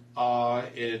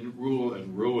 in Rule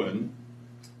and Ruin,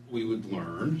 we would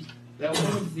learn that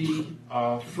one of the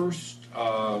first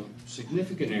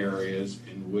significant areas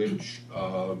in which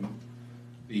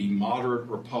the moderate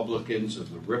Republicans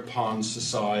of the Ripon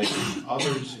Society and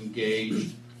others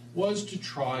engaged was to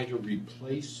try to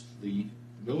replace the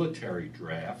military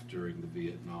draft during the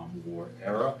Vietnam War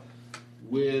era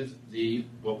with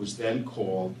what was then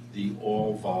called the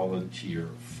all-volunteer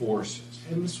forces.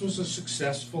 And this was a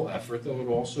successful effort, though it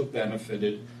also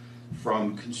benefited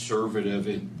from conservative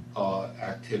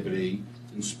activity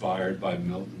inspired by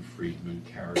Milton Friedman,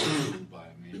 carried through by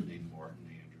a man named Martin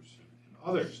Anderson and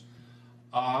others.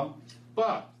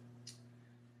 But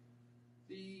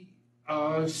the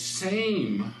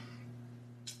same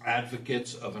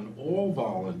advocates of an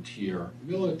all-volunteer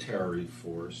military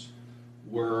force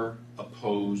were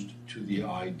opposed to the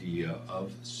idea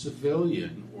of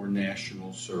civilian or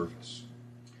national service.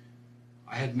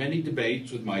 I had many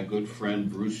debates with my good friend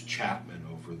Bruce Chapman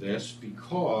over this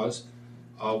because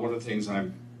one of the things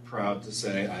I'm proud to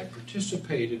say I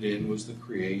participated in was the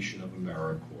creation of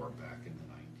AmeriCorps back in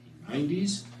the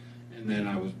 1990s, and then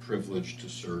I was privileged to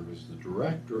serve as the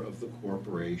director of the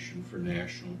Corporation for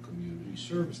National Community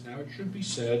Service. Now, it should be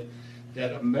said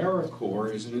that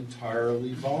AmeriCorps is an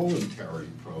entirely voluntary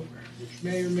program, which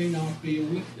may or may not be a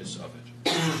weakness of it.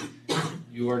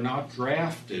 You are not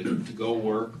drafted to go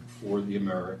work for the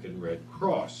American Red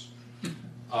Cross.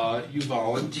 You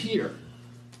volunteer.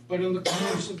 But in the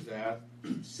course of that,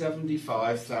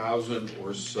 75,000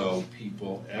 or so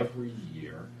people every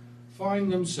year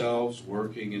find themselves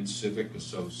working in civic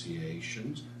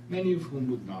associations, many of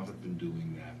whom would not have been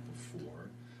doing that before,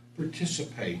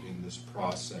 participate in this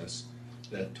process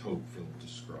that Tocqueville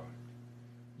described.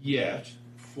 Yet,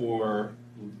 for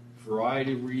a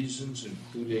variety of reasons,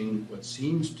 including what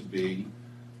seems to be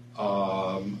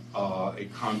a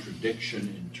contradiction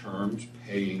in terms,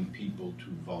 paying people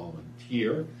to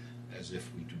volunteer, as if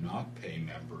we do not pay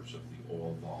members of the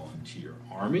all-volunteer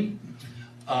army,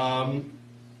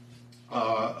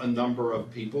 a number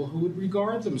of people who would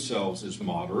regard themselves as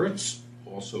moderates,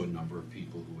 also a number of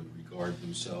people who would regard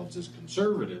themselves as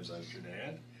conservatives, I should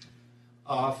add,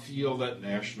 feel that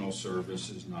national service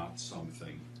is not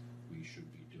something we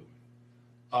should be doing.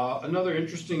 Another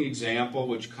interesting example,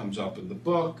 which comes up in the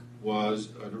book, was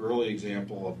an early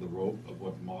example of the of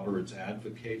what moderates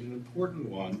advocate. An important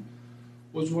one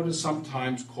was what is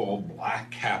sometimes called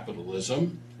black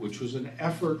capitalism, which was an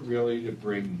effort really to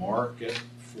bring market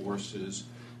forces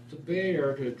to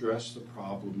bear to address the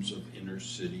problems of inner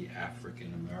city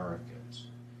African Americans.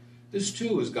 This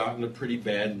too has gotten a pretty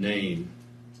bad name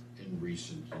in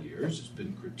recent years. It's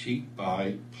been critiqued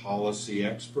by policy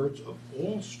experts of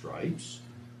all stripes.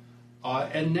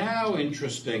 And now,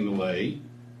 interestingly,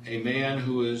 a man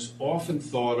who is often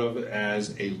thought of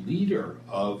as a leader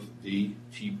of the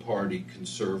Tea Party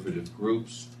conservative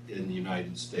groups in the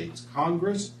United States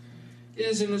Congress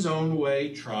is in his own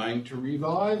way trying to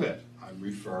revive it. I'm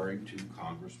referring to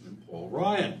Congressman Paul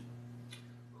Ryan,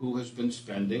 who has been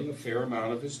spending a fair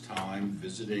amount of his time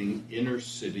visiting inner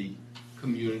city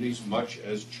communities, much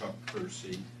as Chuck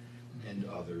Percy and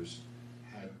others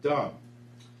had done.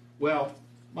 Well,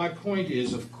 my point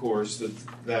is, of course,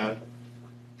 that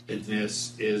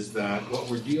what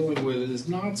we're dealing with is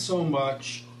not so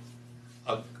much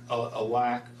a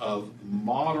lack of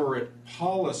moderate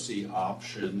policy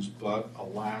options, but a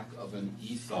lack of an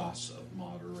ethos of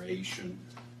moderation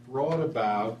brought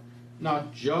about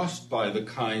not just by the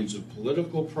kinds of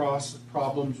political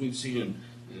problems we've seen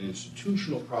in an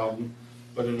institutional problem,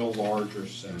 but in a larger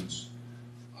sense,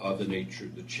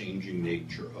 the changing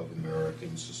nature of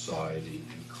American society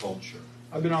and culture.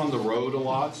 I've been on the road a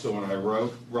lot, so when I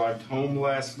arrived home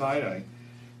last night, I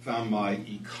found my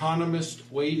economist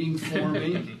waiting for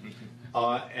me.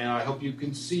 And I hope you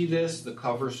can see this. The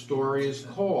cover story is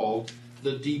called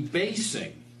 "The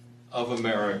Debasing of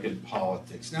American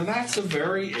Politics." Now, that's a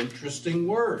very interesting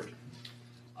word.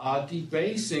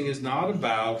 Debasing is not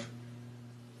about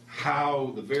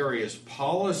how the various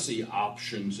policy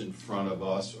options in front of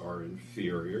us are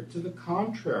inferior. To the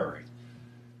contrary,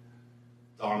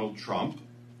 Donald Trump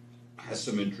has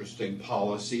some interesting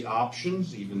policy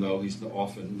options, even though he's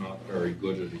often not very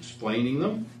good at explaining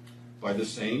them. By the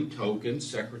same token,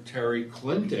 Secretary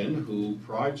Clinton, who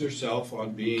prides herself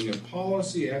on being a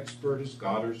policy expert, has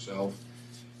got herself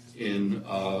in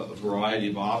a variety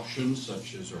of options,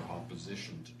 such as her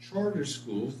opposition to charter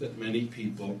schools, that many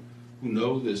people who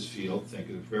know this field think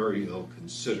is very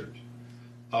ill-considered.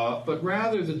 But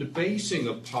rather, the debasing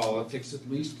of politics, at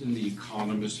least in the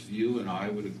economist's view, and I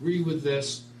would agree with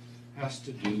this, has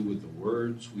to do with the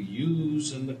words we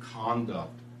use and the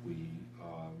conduct we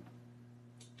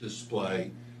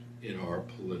display in our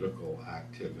political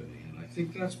activity. And I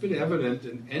think that's been evident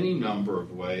in any number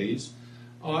of ways.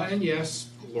 And yes,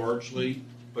 largely,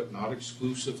 but not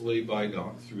exclusively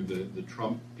through the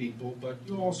Trump people, but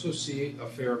you also see a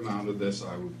fair amount of this,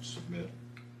 I would submit,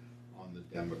 on the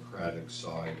Democratic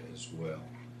side as well.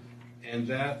 And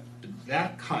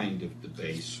that kind of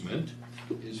debasement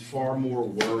is far more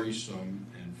worrisome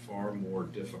and far more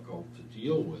difficult to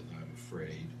deal with, I'm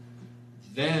afraid,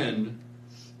 than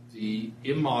the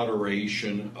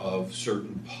immoderation of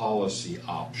certain policy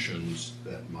options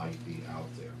that might be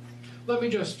out there. Let me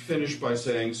just finish by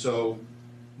saying, so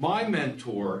my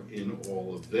mentor in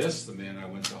all of this, the man I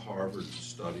went to Harvard to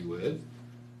study with,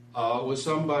 was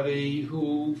somebody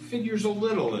who figures a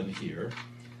little in here,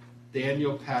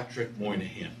 Daniel Patrick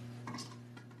Moynihan.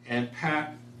 And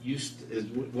Pat is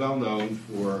well known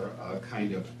for a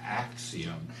kind of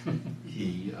axiom.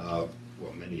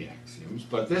 Many axioms,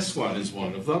 but this one is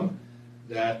one of them,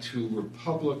 that to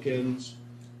Republicans,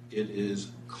 it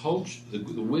is culture, the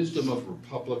wisdom of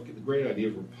the great idea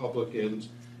of Republicans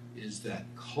is that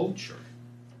culture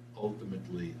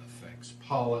ultimately affects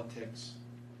politics.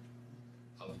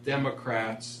 Of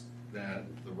Democrats, that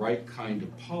the right kind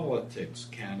of politics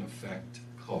can affect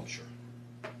culture,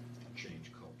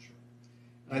 change culture.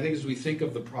 And I think as we think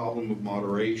of the problem of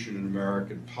moderation in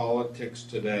American politics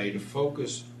today, to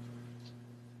focus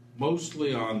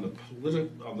mostly on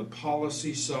the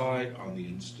policy side, on the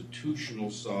institutional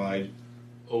side,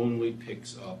 only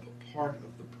picks up a part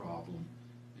of the problem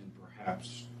and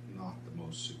perhaps not the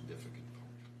most significant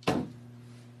part.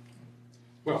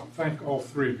 Well, thank all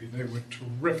three of you. They were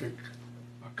terrific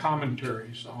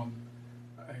commentaries on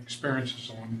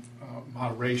experiences on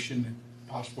moderation and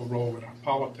possible role in our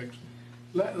politics.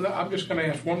 I'm just going to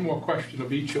ask one more question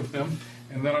of each of them,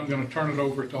 and then I'm going to turn it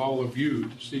over to all of you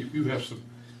to see if you have some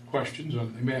questions,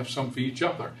 and they may have some for each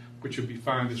other, which would be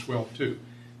fine as well too.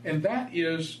 And that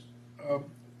is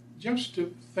just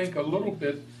to think a little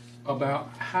bit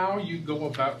about how you go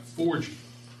about forging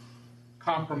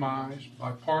compromise,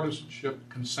 bipartisanship,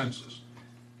 consensus.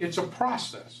 It's a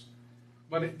process,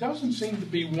 but it doesn't seem to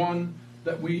be one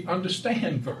that we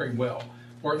understand very well,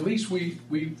 or at least we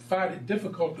find it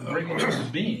difficult to bring it into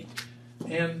being.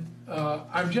 And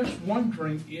I'm just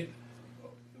wondering,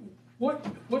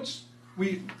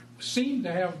 we seem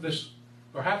to have this,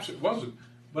 perhaps it wasn't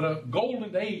but a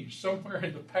golden age somewhere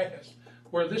in the past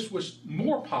where this was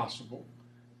more possible,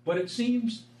 but it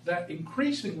seems that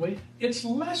increasingly it's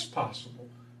less possible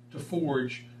to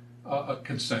forge a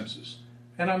consensus.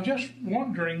 And I'm just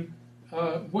wondering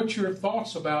what's your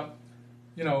thoughts about,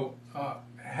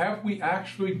 have we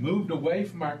actually moved away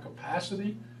from our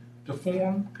capacity to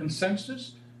form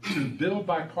consensus, to build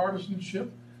bipartisanship,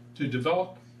 to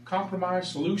develop compromise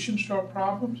solutions to our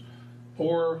problems,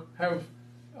 or have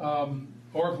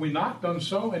we not done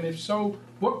so? And if so,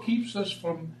 what keeps us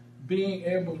from being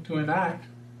able to enact,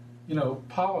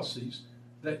 policies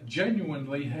that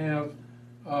genuinely have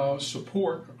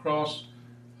support across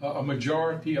a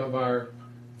majority of our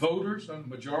voters, a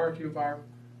majority of our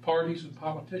parties and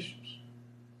politicians?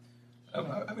 I'm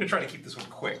going to try to keep this one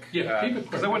quick. Yeah, keep it quick.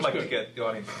 Because I would That's like to good. get the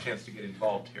audience a chance to get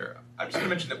involved here. I'm just going to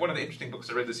mention that one of the interesting books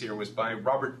I read this year was by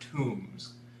Robert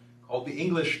Toombs called The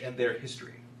English and Their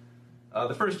History.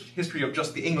 The first history of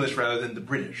just the English rather than the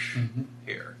British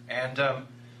here. And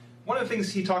one of the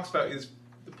things he talks about is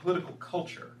the political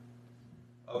culture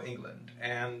of England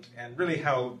and really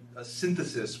how a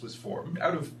synthesis was formed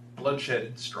out of bloodshed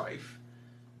and strife,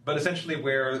 but essentially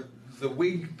where the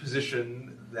Whig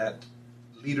position that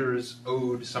leaders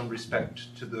owed some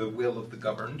respect to the will of the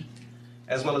governed,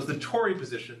 as well as the Tory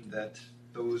position that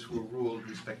those who ruled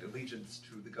respect allegiance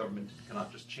to the government and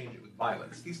cannot just change it with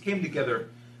violence. These came together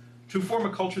to form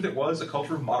a culture that was a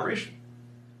culture of moderation.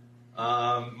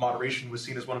 Moderation was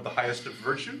seen as one of the highest of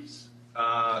virtues.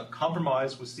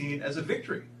 Compromise was seen as a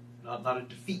victory, not a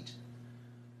defeat.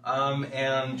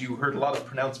 And you heard a lot of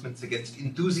pronouncements against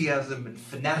enthusiasm and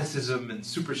fanaticism and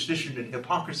superstition and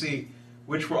hypocrisy,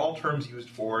 which were all terms used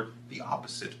for the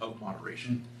opposite of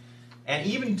moderation. And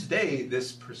even today,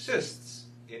 this persists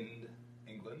in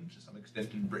England, to some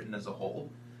extent in Britain as a whole,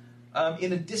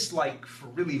 in a dislike for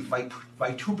really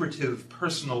vituperative,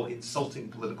 personal, insulting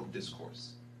political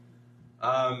discourse.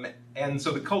 And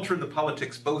so the culture and the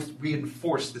politics both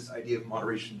reinforce this idea of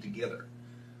moderation together.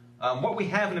 What we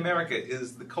have in America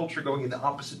is the culture going in the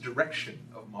opposite direction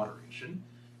of moderation,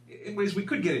 in ways we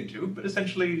could get into, but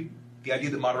essentially the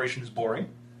idea that moderation is boring,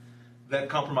 that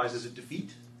compromise is a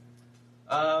defeat,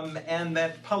 and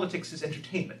that politics is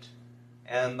entertainment.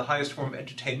 And the highest form of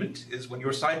entertainment is when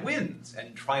your side wins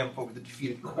and triumph over the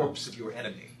defeated corpse of your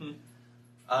enemy.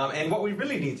 And what we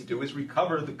really need to do is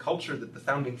recover the culture that the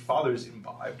Founding Fathers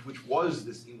imbibed, which was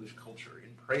this English culture in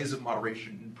praise of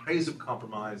moderation, in praise of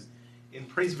compromise, in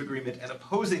praise of agreement, and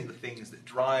opposing the things that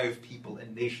drive people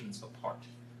and nations apart.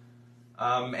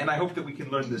 And I hope that we can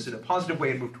learn this in a positive way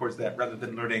and move towards that, rather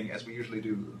than learning, as we usually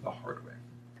do, the hard way.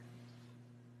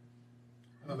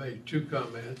 I'll make two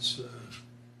comments,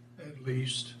 at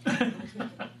least.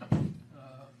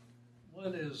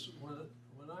 One is when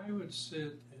I would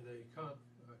sit in a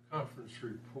conference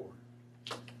report,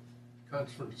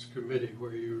 conference committee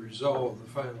where you resolve the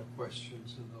final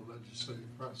questions in the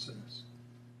legislative process,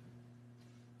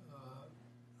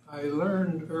 I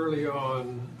learned early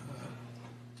on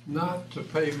not to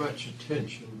pay much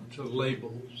attention to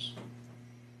labels.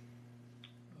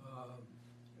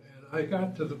 And I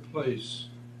got to the place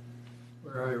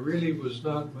where I really was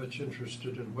not much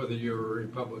interested in whether you were a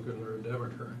Republican or a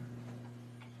Democrat,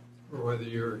 or whether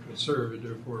you're a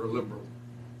conservative or a liberal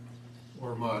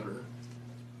or moderate.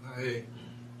 The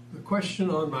question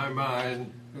on my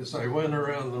mind as I went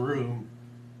around the room,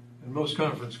 and most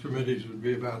conference committees would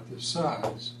be about this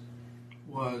size,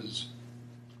 was,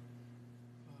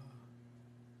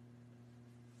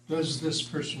 does this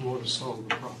person want to solve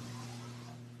the problem?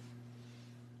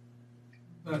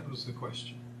 That was the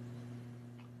question.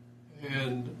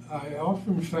 And I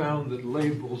often found that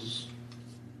labels,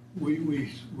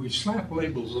 we slap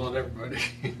labels on everybody,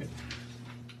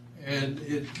 and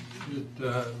it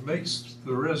makes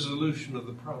the resolution of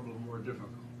the problem more difficult.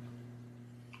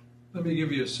 Let me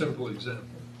give you a simple example.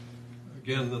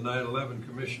 Again, the 9/11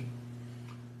 Commission.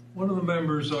 One of the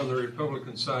members on the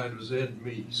Republican side was Ed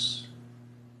Meese.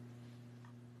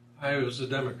 I was a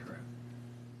Democrat.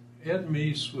 Ed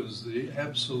Meese was the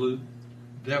absolute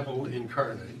devil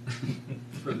incarnate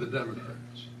for the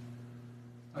Democrats.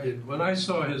 When I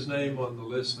saw his name on the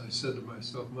list, I said to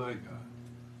myself, my God,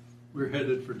 we're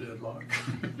headed for deadlock,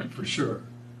 for sure.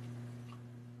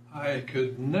 I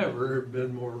could never have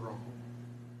been more wrong.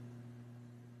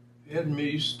 Ed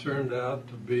Meese turned out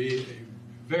to be a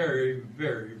very,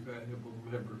 very valuable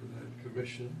member of that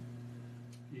commission.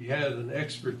 He had an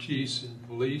expertise in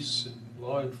police and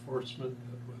law enforcement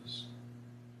that was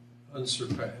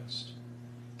unsurpassed.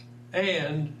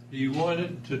 And he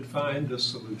wanted to find a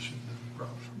solution to the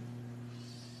problem.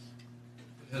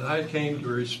 And I came to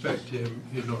respect him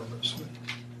enormously.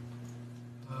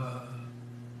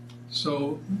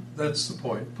 So that's the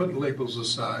point. Put labels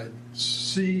aside.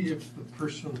 See if the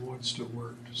person wants to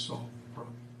work to solve the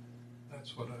problem.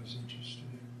 That's what I was interested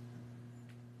in.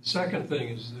 The second thing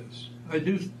is this. I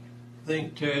do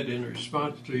think, Ted, in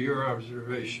response to your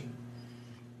observation,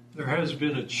 there has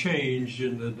been a change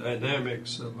in the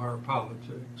dynamics of our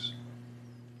politics.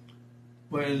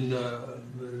 When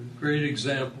the great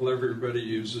example everybody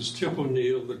uses, Tip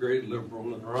O'Neill, the great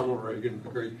liberal, and Ronald Reagan, the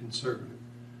great conservative.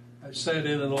 I sat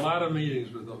in a lot of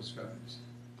meetings with those guys.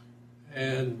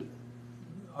 And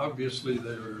obviously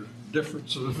there were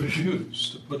differences of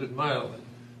views, to put it mildly,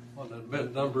 on a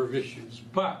number of issues.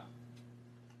 But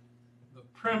the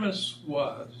premise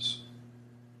was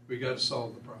we got to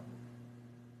solve the problem.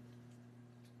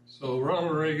 So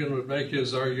Ronald Reagan would make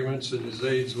his arguments, and his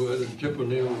aides would, and Tip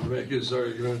O'Neill would make his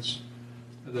arguments,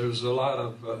 and there was a lot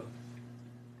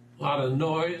of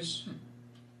noise,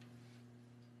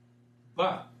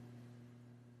 but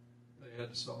they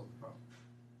had to solve the problem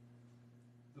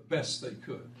the best they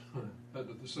could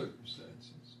under the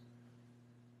circumstances.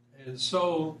 And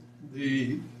so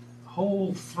the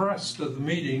whole thrust of the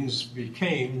meetings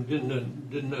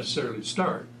didn't necessarily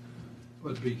start,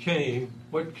 but became,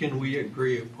 what can we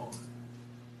agree upon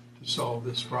to solve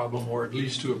this problem, or at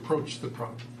least to approach the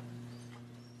problem?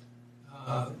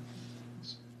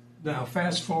 Now,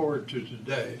 fast forward to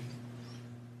today,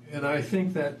 and I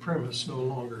think that premise no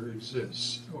longer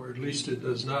exists, or at least it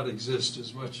does not exist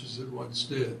as much as it once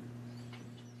did.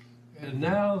 And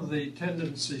now the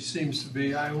tendency seems to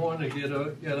be, I want to get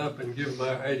up and give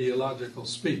my ideological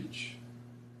speech.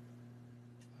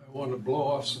 I want to blow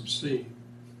off some steam.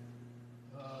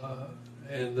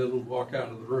 And then walk out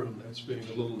of the room. That's being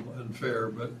a little unfair,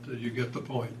 but you get the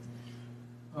point.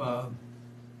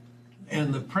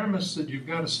 And the premise that you've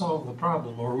got to solve the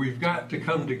problem, or we've got to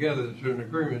come together to an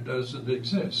agreement, doesn't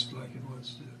exist like it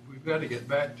once did. We've got to get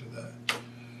back to that.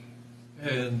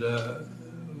 And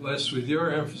Les, with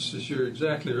your emphasis, you're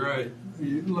exactly right.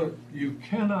 Look, you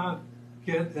cannot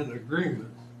get an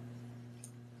agreement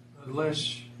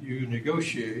unless you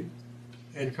negotiate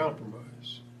and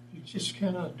compromise. You just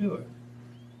cannot do it.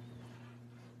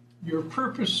 Your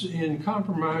purpose in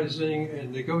compromising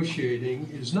and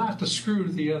negotiating is not to screw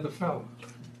the other fellow.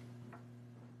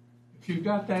 If you've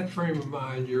got that frame of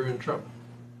mind, you're in trouble.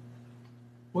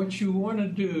 What you want to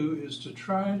do is to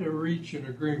try to reach an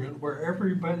agreement where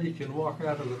everybody can walk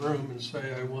out of the room and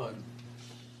say, I won.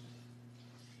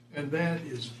 And that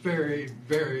is very,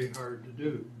 very hard to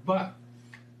do. But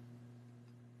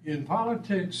in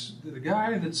politics, the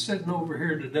guy that's sitting over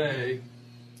here today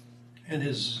and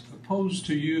is opposed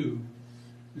to you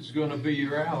is going to be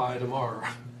your ally tomorrow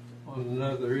on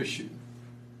another issue.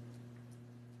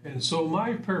 And so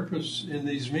my purpose in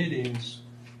these meetings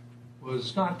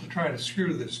was not to try to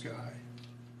screw this guy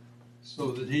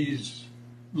so that he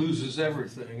loses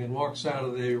everything and walks out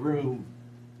of the room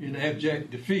in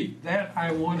abject defeat. That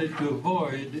I wanted to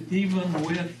avoid, even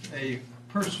with a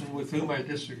person with whom I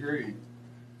disagreed.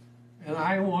 And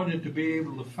I wanted to be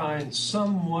able to find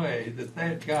some way that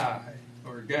that guy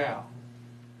or gal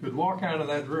could walk out of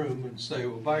that room and say,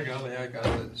 well, by golly, I got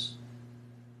this.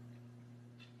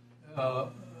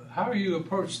 How you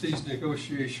approach these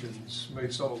negotiations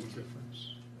makes all the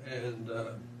difference. And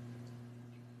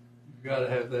you've got to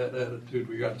have that attitude.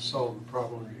 We got to solve the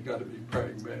problem. You've got to be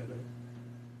pragmatic.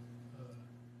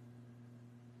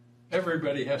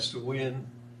 Everybody has to win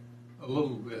a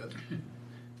little bit.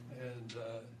 And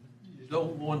you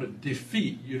don't want to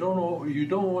defeat. You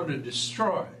don't want to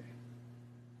destroy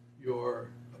your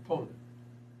opponent.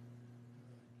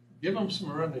 Give him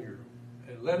some running room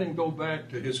and let him go back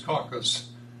to his caucus,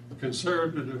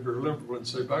 conservative or liberal, and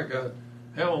say, by God,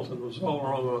 Hamilton was all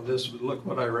wrong on this, but look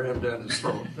what I rammed down his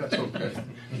throat. That's okay.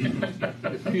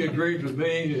 If he agreed with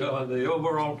me on the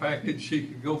overall package, he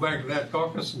could go back to that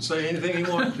caucus and say anything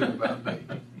he wanted to about me.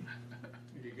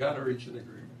 You got to reach an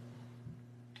agreement.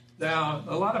 Now,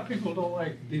 a lot of people don't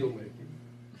like deal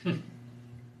making.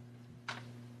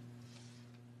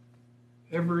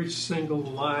 Every single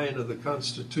line of the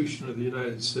Constitution of the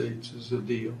United States is a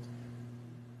deal.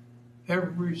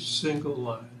 Every single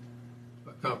line,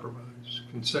 a compromise,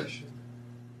 concession.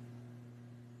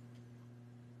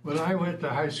 When I went to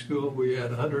high school, we had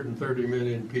 130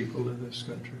 million people in this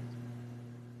country.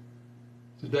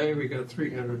 Today, we got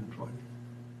 320.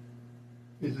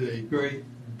 It's a great,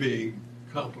 big,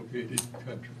 complicated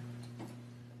country.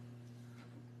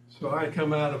 So I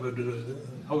come out of a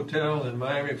hotel in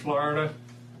Miami, Florida,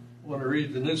 want to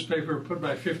read the newspaper, put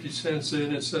my 50 cents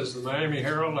in, it says the Miami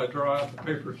Herald, I draw out the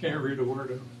paper, can't read a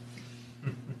word of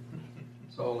it.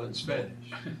 It's all in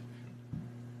Spanish.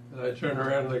 And I turn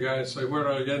around to the guy and say, where do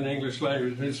I get an English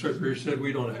language newspaper? He said,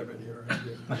 we don't have any around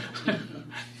here.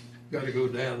 Got to go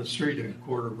down the street a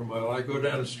quarter of a mile. I go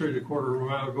down the street a quarter of a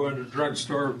mile, go into the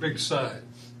drugstore, a big sign.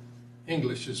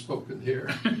 English is spoken here.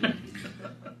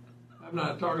 I'm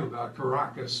not talking about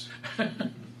Caracas.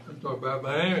 I'm talking about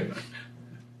Miami.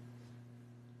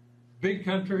 Big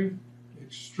country,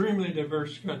 extremely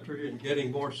diverse country, and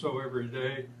getting more so every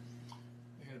day.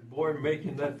 And boy,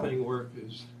 making that thing work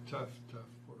is tough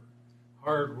work,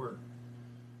 hard work.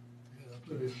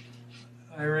 You know,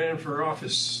 I ran for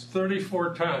office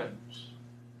 34 times.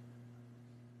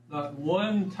 Not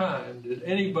one time did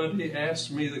anybody ask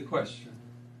me the question,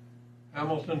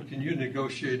 Hamilton, can you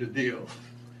negotiate a deal?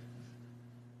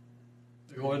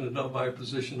 They wanted to know my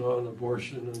position on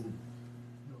abortion and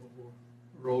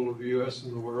the role of the U.S.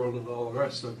 in the world and all the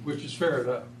rest of it, which is fair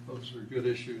enough. Those are good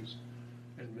issues,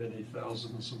 and many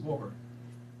thousands of more.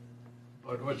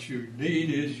 But what you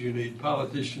need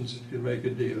politicians that can make a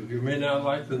deal. You may not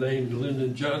like the name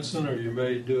Lyndon Johnson, or you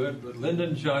may do it, but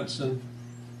Lyndon Johnson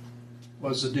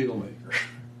was a deal maker.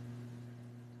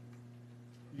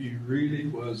 He really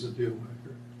was a deal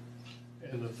maker.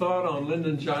 And the thought on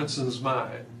Lyndon Johnson's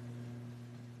mind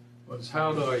was,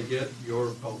 how do I get your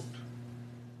vote?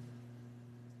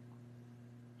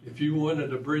 If you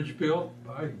wanted a bridge built,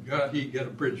 by God, he'd get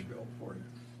a bridge built for you.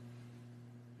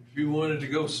 If you wanted to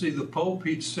go see the Pope,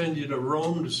 he'd send you to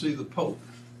Rome to see the Pope.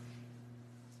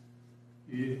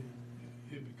 It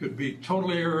could be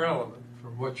totally irrelevant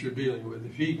from what you're dealing with.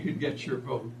 If he could get your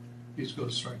vote, he's going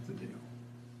to strike the deal.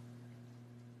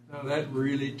 Now that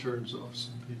really turns off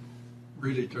some people,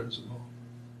 really turns them off.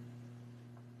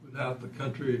 Without the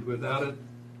country, without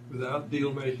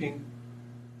deal making,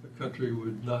 the country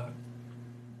would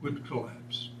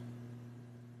collapse.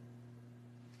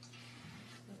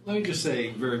 Let me just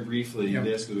say very briefly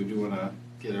this, because we do want to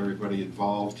get everybody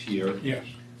involved here. Yes.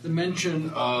 The mention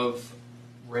of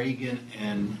Reagan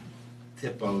and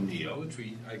Tip O'Neill, which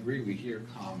I agree we hear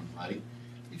commonly.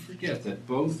 We forget that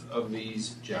both of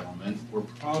these gentlemen were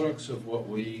products of what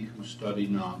we who study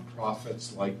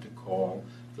nonprofits like to call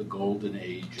the golden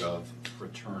age of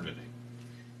fraternity.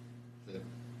 The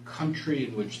country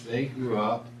in which they grew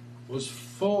up was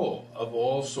full of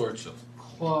all sorts of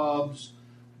clubs,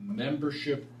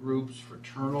 membership groups,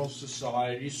 fraternal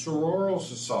societies, sororal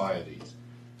societies.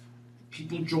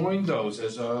 People joined those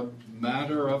as a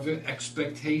matter of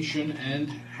expectation and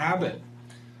habit.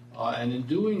 And in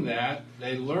doing that,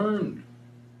 they learned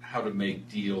how to make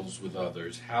deals with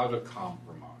others, how to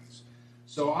compromise.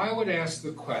 So I would ask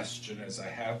the question, as I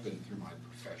have been through my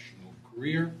professional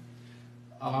career,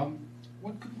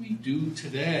 what could we do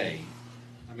today?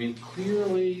 I mean,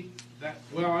 clearly, I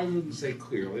wouldn't say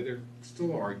clearly, there are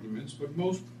still arguments, but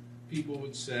most people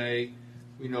would say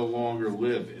we no longer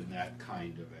live in that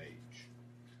kind of age.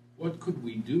 What could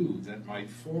we do that might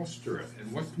foster it?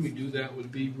 And what can we do that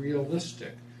would be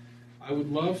realistic? I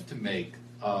would love to make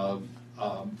a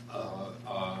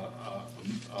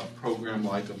program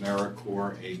like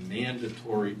AmeriCorps a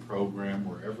mandatory program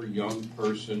where every young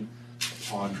person,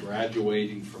 upon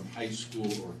graduating from high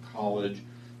school or college,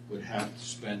 would have to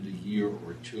spend a year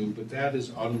or two, but that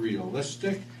is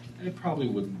unrealistic, and it probably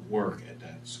wouldn't work at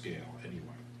that scale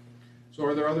anyway. So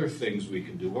are there other things we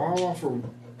can do? Well, I'll offer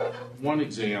one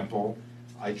example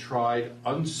I tried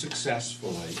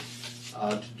unsuccessfully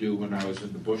to do when I was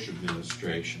in the Bush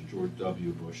administration, George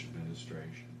W. Bush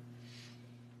administration.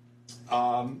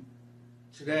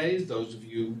 Today, those of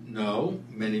you know,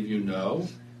 many of you know,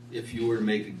 if you were to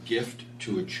make a gift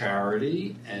to a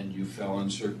charity and you fell in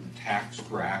certain tax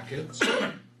brackets,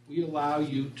 we allow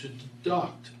you to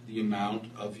deduct the amount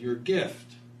of your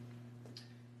gift.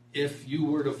 If you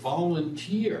were to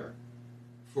volunteer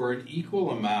for an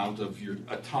equal amount of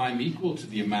a time equal to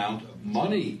the amount of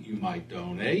money you might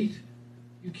donate,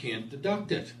 you can't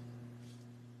deduct it.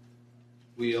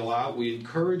 We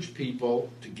encourage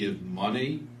people to give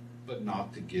money, but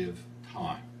not to give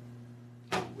time,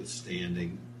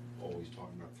 notwithstanding always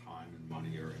talking about time and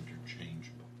money are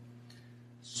interchangeable.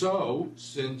 So,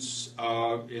 since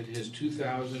in his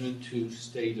 2002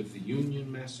 State of the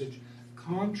Union message,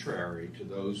 contrary to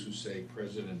those who say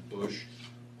President Bush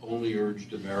only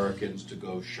urged Americans to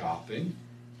go shopping,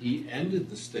 he ended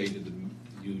the State of the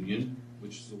Union,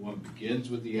 which is the one that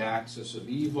begins with the axis of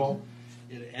evil.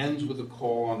 It ends with a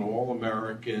call on all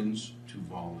Americans to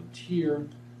volunteer,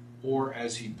 or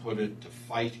as he put it, to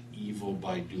fight evil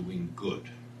by doing good.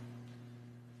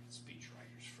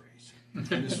 Speechwriter's phrase.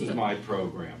 And this was my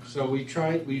program. So we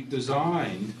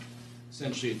designed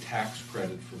essentially a tax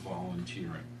credit for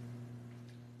volunteering.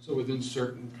 So within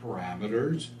certain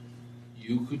parameters,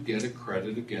 you could get a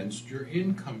credit against your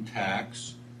income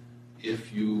tax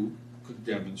if you could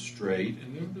demonstrate,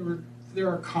 and there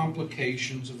are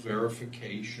complications of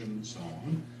verification and so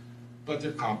on, but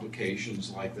there are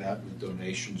complications like that with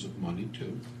donations of money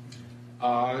too.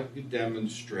 You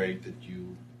demonstrate that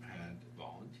you had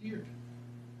volunteered.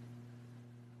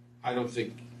 I don't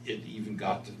think it even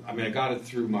got to, I mean, I got it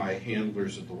through my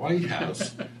handlers at the White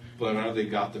House, but I know they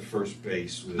got to first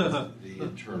base with the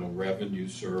Internal Revenue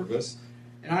Service.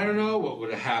 And I don't know what would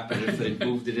have happened if they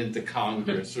moved it into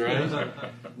Congress, right?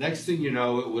 Next thing you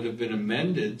know, it would have been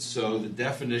amended, so the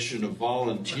definition of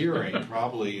volunteering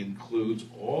probably includes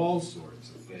all sorts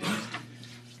of things,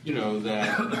 you know,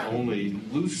 that are only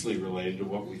loosely related to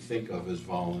what we think of as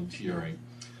volunteering.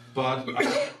 But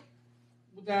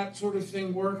would that sort of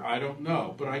thing work? I don't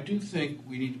know. But I do think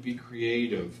we need to be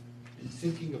creative in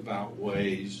thinking about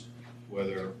ways,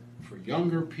 whether for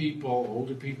younger people,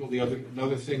 older people,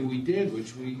 another thing we did,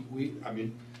 which I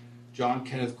mean, John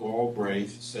Kenneth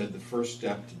Galbraith said the first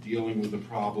step to dealing with a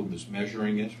problem is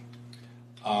measuring it.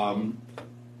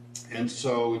 And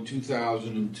so in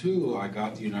 2002, I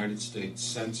got the United States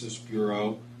Census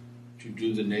Bureau to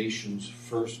do the nation's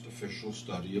first official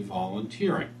study of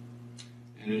volunteering.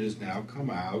 And it has now come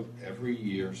out every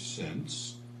year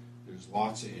since. There's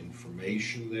lots of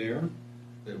information there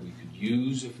that we could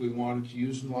use if we wanted to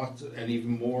use, and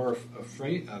even more a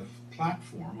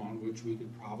platform on which we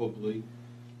could probably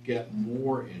get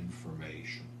more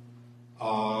information.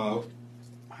 How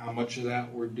much of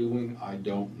that we're doing, I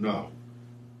don't know.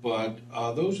 But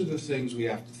those are the things we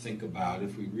have to think about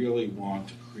if we really want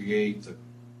to create the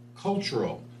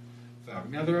cultural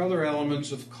fabric. Now, there are other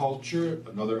elements of culture,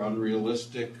 another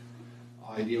unrealistic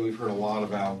idea. We've heard a lot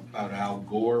about Al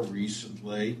Gore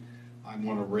recently. I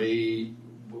want to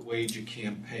wage a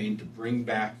campaign to bring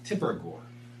back Tipper Gore,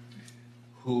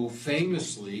 who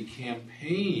famously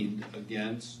campaigned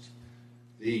against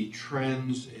the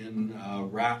trends in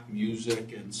rap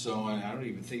music and so on. I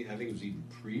think it was even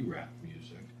pre-rap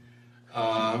music.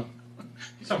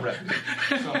 Some rap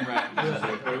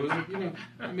music, but it was, you know,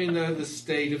 I mean, the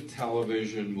state of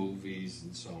television, movies,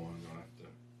 and so on. I don't have to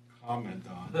comment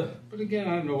on. But again,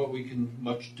 I don't know what we can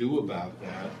much do about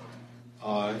that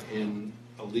in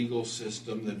a legal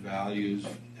system that values,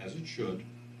 as it should,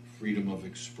 freedom of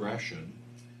expression,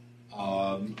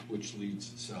 which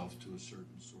leads itself to a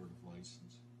certain sort of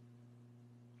license.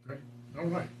 Great. All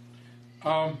right.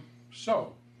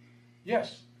 So,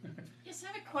 yes. Yes, I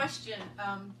have a question.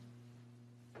 I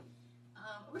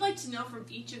would like to know from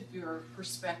each of your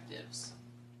perspectives,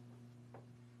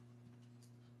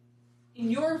 in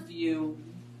your view,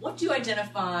 what do you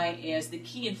identify as the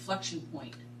key inflection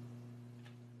point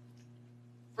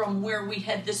from where we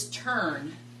had this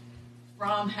turn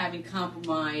from having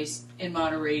compromise and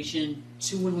moderation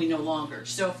to when we no longer?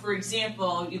 So, for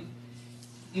example,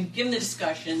 you've given the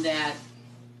discussion that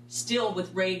still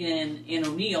with Reagan and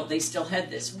O'Neill, they still had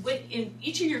this. In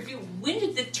each of your view, when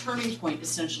did the turning point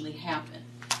essentially happen,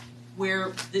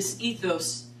 where this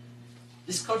ethos,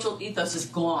 this cultural ethos is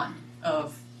gone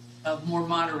of more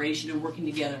moderation and working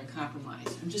together and compromise?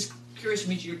 I'm just curious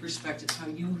from each of your perspectives how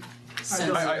you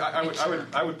sense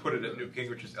I would put it at Newt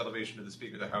Gingrich's elevation to the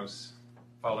Speaker of the House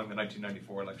following the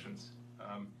 1994 elections,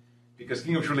 because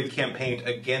Gingrich really campaigned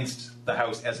against the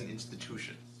House as an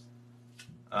institution.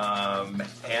 And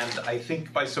I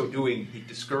think by so doing, he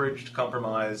discouraged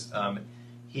compromise.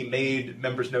 He made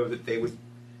members know that they would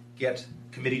get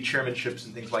committee chairmanships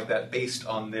and things like that based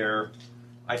on their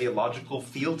ideological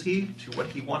fealty to what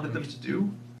he wanted them to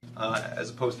do,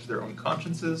 as opposed to their own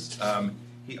consciences.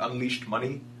 He unleashed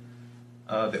money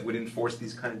that would enforce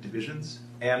these kind of divisions,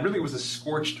 and really was a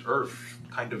scorched earth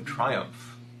kind of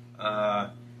triumph.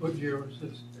 What year was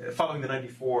this? Following the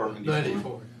 94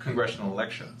 congressional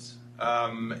elections.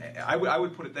 I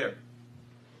would put it there.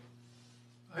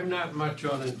 I'm not much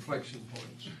on inflection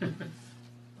points.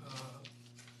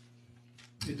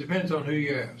 It depends on who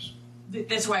you ask.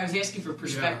 That's why I was asking for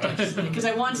perspectives, because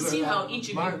I wanted to see how each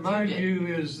of you My viewed it. view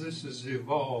is this has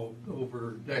evolved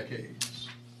over decades.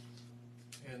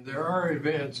 And there are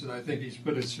events, and I think he's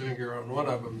put his finger on one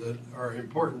of them, that are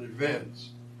important events.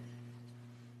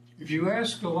 If you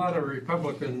ask a lot of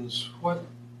Republicans what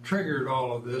triggered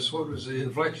all of this, what was the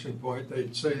inflection point,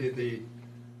 they'd say the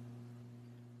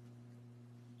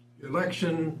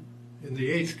election in the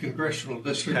 8th Congressional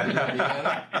District of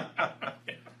Indiana.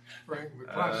 Frank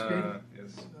McCloskey.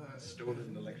 Yes,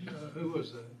 stolen election. Who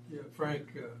was that? Yeah, Frank,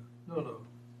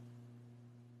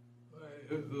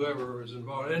 whoever was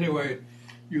involved. Anyway,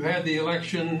 you had the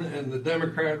election and the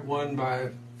Democrat won by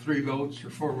 3 votes or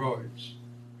 4 votes.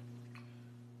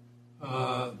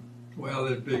 Well,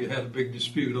 had a big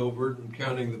dispute over it and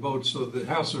counting the votes. So the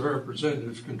House of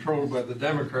Representatives, controlled by the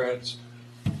Democrats,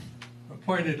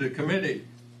 appointed a committee,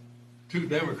 2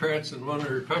 Democrats and 1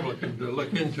 Republican, to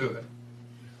look into it.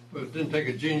 But it didn't take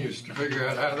a genius to figure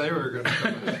out how they were going to do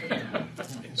it.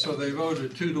 So they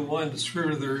voted 2-1 to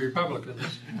screw the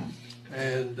Republicans.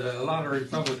 And a lot of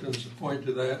Republicans point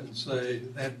to that and say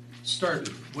that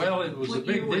started. Well, it was a big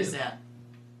deal. What year was that?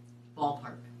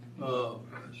 Ballpark. Oh,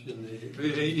 gosh, in the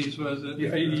 80s, was it?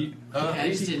 Yeah, 80. I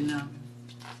just didn't know.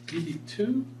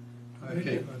 82? I can't.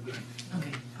 Okay, go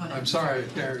ahead. I'm sorry, I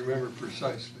can't remember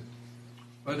precisely.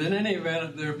 But in any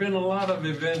event, there have been a lot of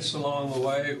events along the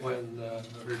way when the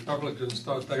Republicans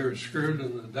thought they were screwed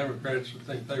and the Democrats would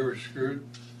think they were screwed.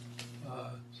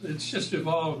 It's just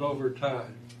evolved over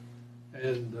time.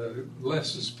 And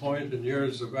Les's point and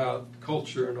yours about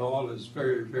culture and all is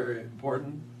very, very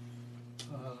important.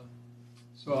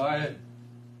 So I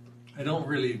don't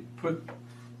really put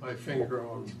my finger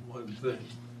on one thing.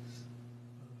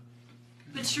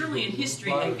 But surely in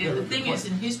history, the thing is,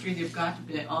 in history, there've got to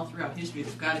be, all throughout history,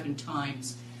 there've got to be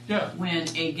times when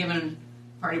a given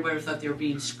party, whatever, thought they were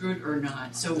being screwed or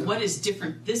not. So what is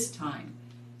different this time?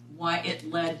 Why it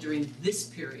led during this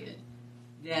period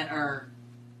that are,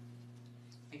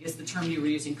 I guess the term you were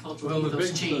using, cultural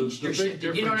ethos changed or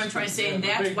shifted. You know what I'm trying to say? And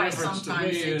that's why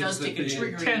sometimes it does take a triggering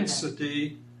event. The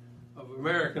intensity of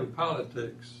American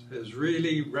politics has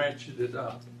really ratcheted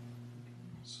up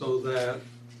so that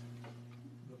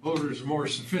voters are more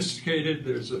sophisticated.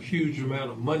 There's a huge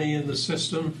amount of money in the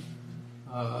system.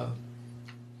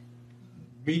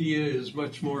 Media is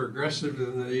much more aggressive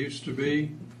than they used to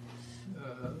be.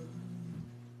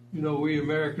 You know, we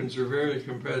Americans are very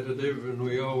competitive, and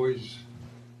we always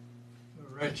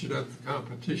ratchet up the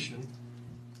competition.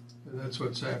 And that's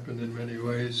what's happened in many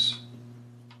ways.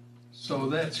 So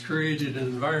that's created an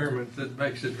environment that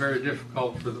makes it very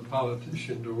difficult for the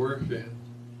politician to work in.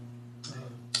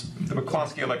 The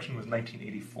McCloskey election was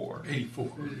 1984. 84.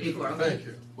 Thank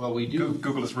you. Well, we do.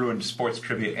 Google has ruined sports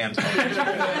trivia and I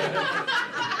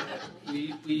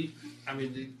mean,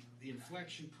 the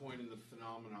inflection point in the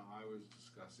phenomena I was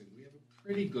discussing, we have a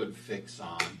pretty good fix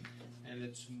on, and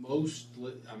it's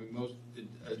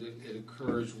it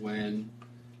occurs when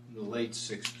in the late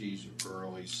 60s or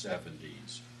early 70s. I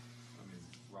mean,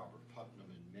 Robert Putnam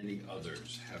and many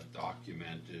others have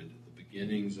documented the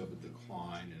beginnings of a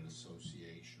decline in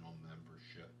associational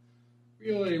membership,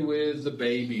 really with the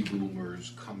baby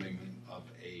boomers coming of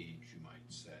age, you might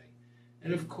say.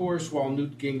 And of course, while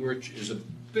Newt Gingrich is a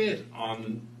bit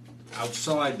on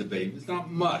outside the baby, it's not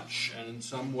much, and in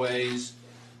some ways,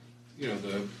 you know,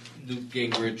 the Newt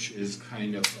Gingrich is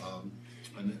kind of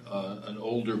an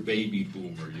older baby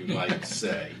boomer, you might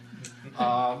say.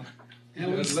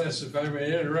 Les, if I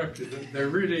may interrupt you, there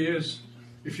really is,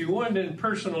 if you want in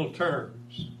personal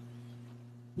terms,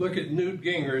 look at Newt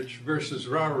Gingrich versus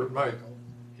Robert Michael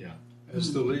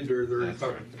as the leader of the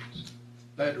Republicans. Right.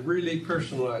 That really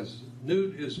personalizes it.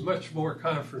 Newt is much more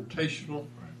confrontational,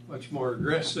 much more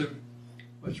aggressive,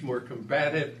 much more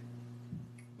combative.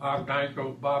 Bob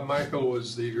Michael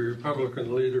was the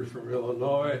Republican leader from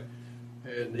Illinois,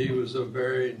 and he was a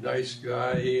very nice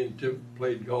guy. He and Tim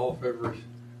played golf every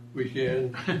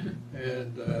weekend,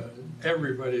 and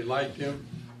everybody liked him.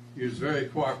 He was very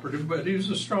cooperative, but he was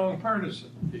a strong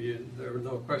partisan. There was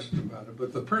no question about it.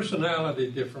 But the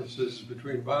personality differences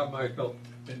between Bob Michael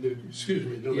and Newt, excuse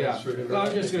me, I'm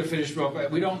just going to finish off.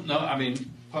 We don't know. I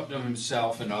mean, Putnam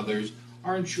himself and others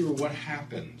aren't sure what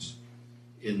happens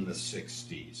in the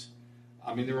 60s.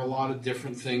 I mean, there are a lot of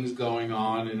different things going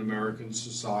on in American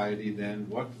society then.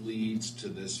 What leads to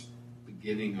this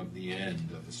beginning of the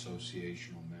end of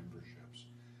associational memberships?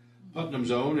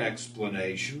 Putnam's own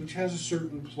explanation, which has a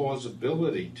certain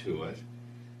plausibility to it,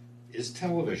 is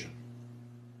television.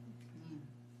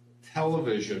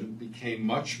 Television became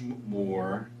much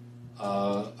more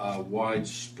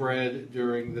widespread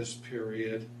during this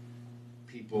period.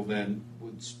 People then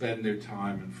would spend their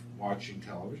time watching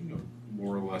television,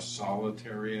 more or less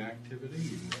solitary activity,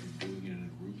 even if you're doing it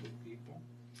in a group of people.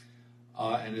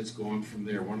 And it's gone from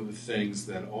there. One of the things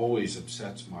that always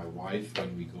upsets my wife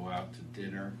when we go out to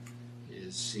dinner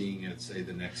is seeing at, say,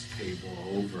 the next table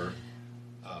over,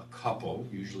 a couple,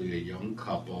 usually a young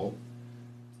couple,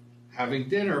 having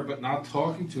dinner but not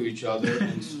talking to each other,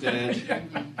 instead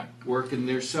working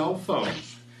their cell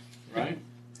phones, right?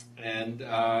 And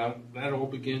that all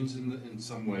begins in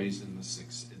some ways in the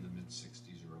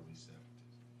mid-60s, early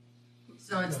 70s.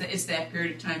 So it's that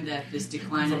period of time that this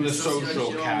decline From in the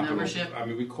social capital membership? I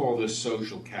mean, we call this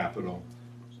social capital.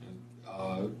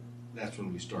 That's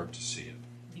when we start to see it.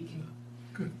 Thank you.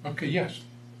 Good. Okay, yes.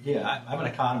 Yeah, I'm an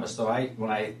economist, so when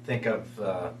I think of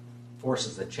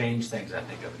forces that change things, I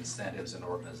think of incentives in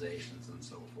organizations and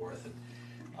so forth.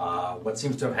 And what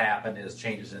seems to have happened is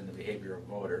changes in the behavior of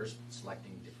voters,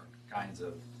 selecting different kinds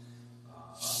of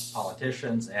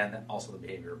politicians, and also the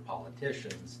behavior of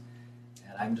politicians.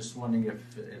 And I'm just wondering if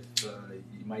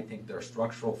you might think there are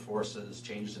structural forces,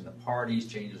 changes in the parties,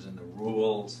 changes in the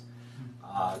rules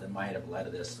that might have led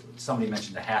to this. Somebody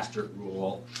mentioned the Hastert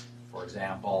rule, for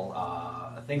example.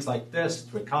 Things like this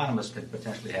to economists could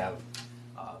potentially have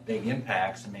big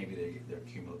impacts, and maybe they're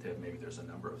cumulative, maybe there's a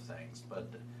number of things.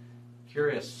 But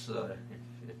curious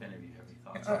if any of you have any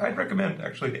thoughts on that. I'd recommend,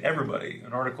 actually, to everybody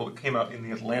an article that came out in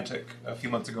The Atlantic a few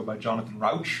months ago by Jonathan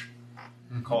Rauch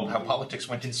called How Politics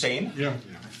Went Insane. Yeah.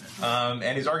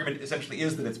 And his argument essentially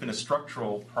is that it's been a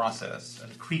structural process,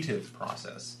 an accretive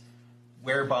process,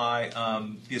 whereby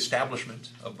the establishment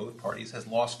of both parties has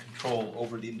lost control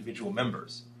over the individual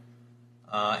members.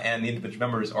 And the individual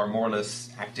members are more or less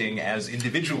acting as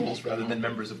individuals rather than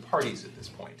members of parties at this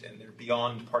point. And they're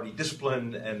beyond party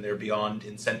discipline and they're beyond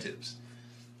incentives.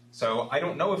 So I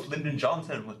don't know if Lyndon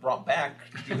Johnson was brought back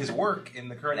to do his work in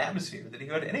the current atmosphere, that he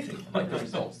had anything like the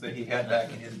results that he had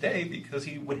back in his day, because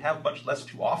he would have much less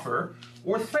to offer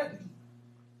or threaten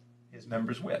his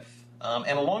members with.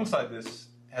 And alongside this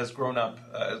has grown up,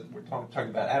 we're talking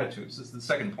about attitudes, this is the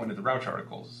second point of the Rauch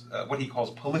articles, what he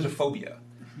calls politophobia,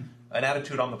 an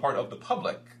attitude on the part of the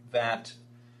public that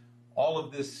all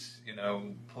of this,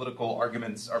 political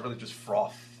arguments are really just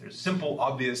froth. There's simple,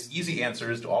 obvious, easy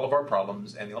answers to all of our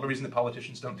problems, and the only reason that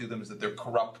politicians don't do them is that they're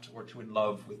corrupt or too in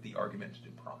love with the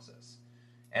argumentative process.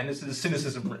 And this is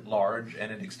cynicism writ large,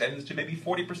 and it extends to maybe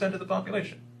 40% of the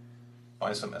population,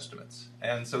 by some estimates.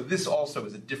 And so this also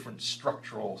is a different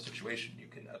structural situation. You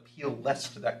can appeal less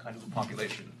to that kind of a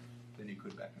population than you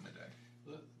could back in the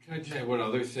day. Can I tell you one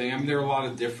other thing? I mean, there are a lot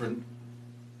of different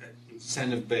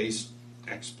incentive-based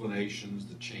explanations,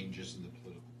 the changes in the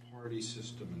political party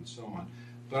system and so on.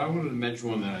 But I wanted to mention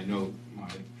one that I know my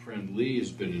friend Lee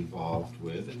has been involved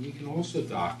with, and we can also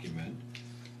document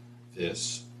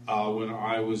this. When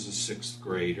I was a sixth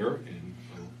grader in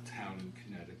a town in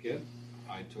Connecticut,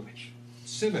 I took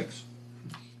civics.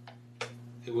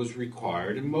 It was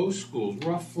required in most schools.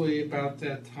 Roughly about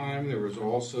that time, there was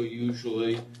also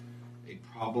usually a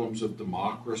Problems of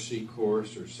Democracy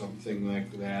course or something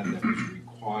like that that was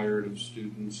required of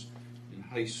students in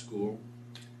high school.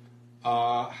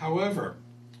 However,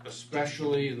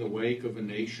 especially in the wake of A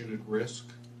Nation at Risk,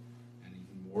 and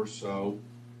even more so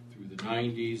through the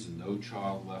 90s and No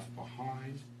Child Left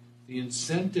Behind, the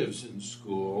incentives in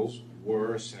schools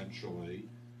were essentially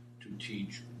to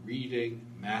teach reading,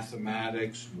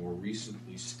 mathematics, more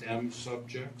recently STEM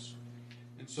subjects.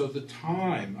 And so the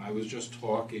time, I was just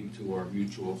talking to our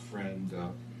mutual friend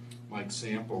Mike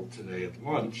Sample today at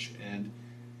lunch, and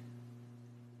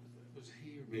it was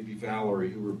he or maybe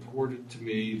Valerie who reported to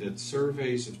me that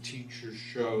surveys of teachers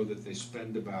show that they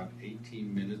spend about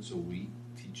 18 minutes a week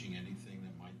teaching anything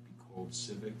that might be called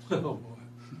civics. Oh, boy.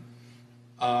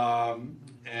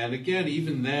 And again,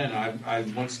 even then, I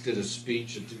once did a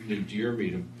speech that didn't endear me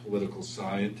to political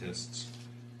scientists,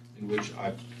 in which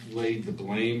I laid the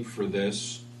blame for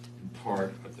this in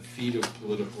part at the feet of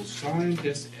political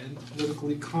scientists and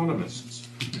political economists.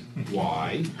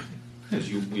 Why? As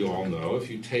we all know, if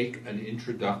you take an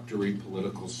introductory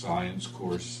political science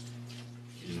course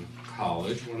in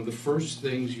college, one of the first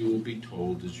things you will be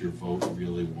told is your vote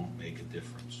really won't make a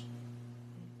difference.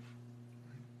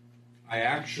 I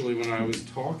actually, when I was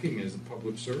talking as a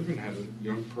public servant, had a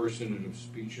young person at a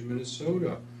speech in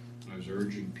Minnesota. I was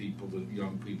urging people, that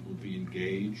young people, to be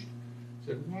engaged. I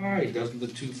said, why? Doesn't the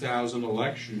 2000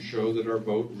 election show that our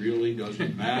vote really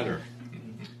doesn't matter?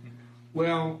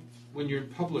 Well, when you're in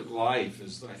public life,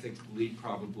 as I think Lee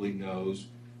probably knows,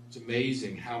 it's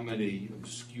amazing how many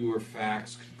obscure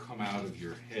facts can come out of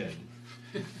your head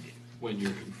when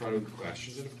you're confronted with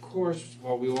questions. And of course,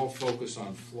 while we all focus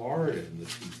on Florida in the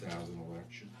 2000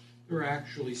 election, there are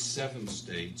actually 7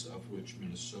 states, of which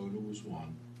Minnesota was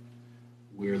one,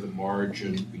 where the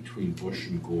margin between Bush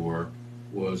and Gore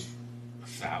was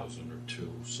 1,000 or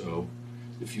 2. So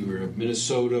if you were a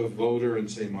Minnesota voter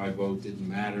and say my vote didn't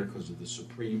matter because of the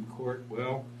Supreme Court,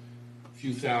 well, a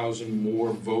few thousand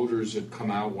more voters had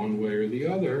come out one way or the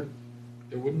other,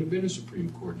 there wouldn't have been a Supreme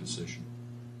Court decision.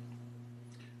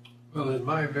 Well, in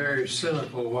my very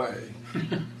cynical way,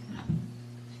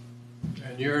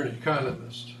 and you're an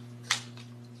economist,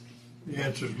 the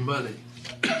answer is money.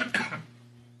 I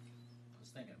was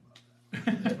thinking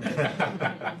about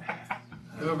that.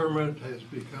 Government has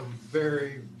become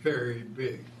very, very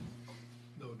big,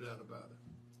 no doubt about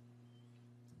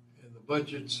it. And the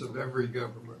budgets of every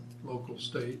government, local,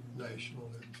 state, national,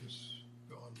 have just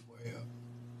gone way up.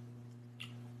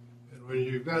 And when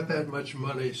you've got that much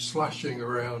money sloshing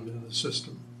around in the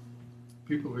system,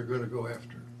 people are going to go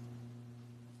after it.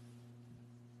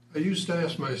 I used to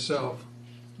ask myself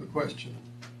the question,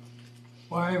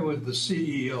 why would the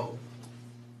CEO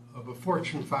of a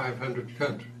Fortune 500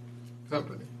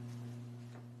 company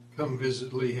come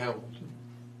visit Lee Hamilton?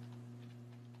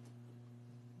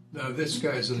 Now, this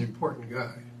guy's an important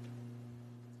guy.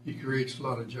 He creates a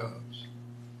lot of jobs.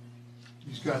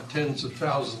 He's got tens of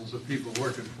thousands of people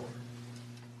working for him.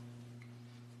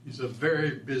 He's a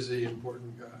very busy,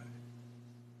 important guy.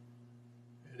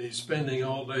 And he's spending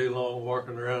all day long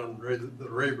walking around the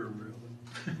Rayburn Building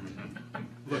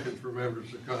looking for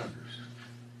members of Congress.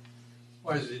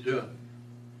 Why is he doing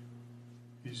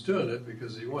it? He's doing it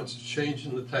because he wants a change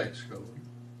in the tax code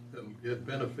that'll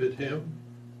benefit him,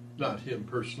 not him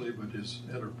personally, but his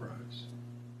enterprise.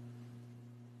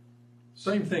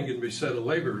 Same thing can be said of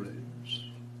labor leaders.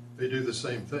 They do the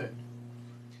same thing.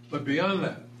 But beyond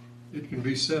that, it can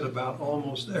be said about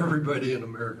almost everybody in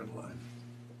American life.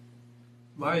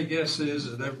 My guess is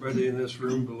that everybody in this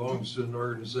room belongs to an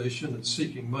organization that's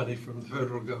seeking money from the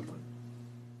federal government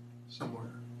somewhere.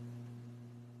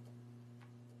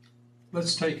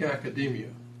 Let's take academia.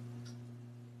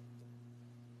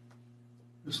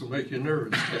 This will make you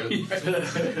nervous,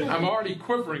 Ted. I'm already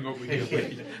quivering over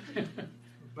here.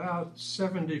 About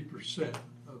 70%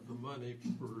 of the money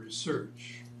for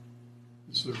research,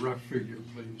 this is a rough figure,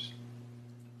 please,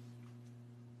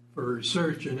 for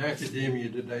research in academia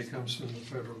today comes from the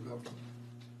federal government.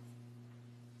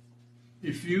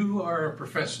 If you are a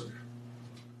professor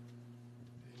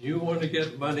and you want to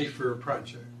get money for a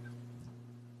project,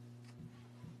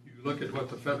 you look at what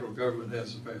the federal government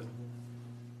has available.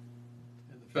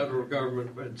 And the federal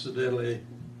government, incidentally,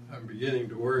 I'm beginning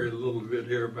to worry a little bit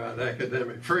here about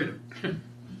academic freedom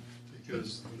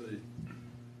because the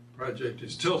project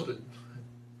is tilted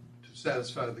to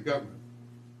satisfy the government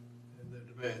and their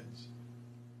demands.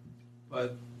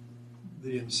 But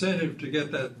the incentive to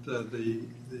get that, the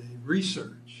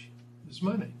research is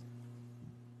money.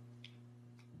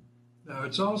 Now,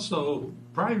 it's also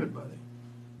private money.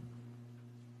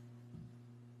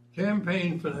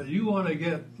 Campaign for, you want to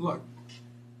get, look,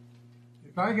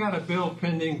 if I got a bill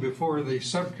pending before the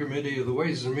subcommittee of the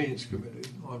Ways and Means Committee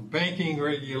on banking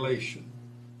regulation,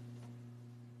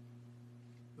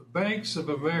 the banks of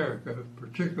America,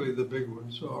 particularly the big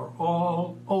ones, are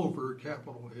all over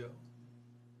Capitol Hill.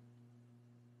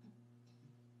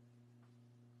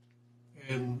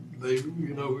 And they,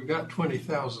 you know, we've got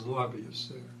 20,000 lobbyists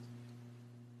there.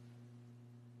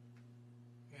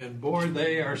 And boy,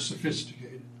 they are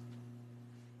sophisticated.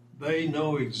 They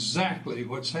know exactly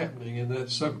what's happening in that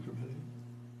subcommittee.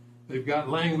 They've got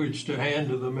language to hand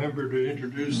to the member to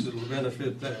introduce that will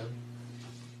benefit them.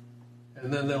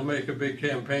 And then they'll make a big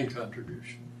campaign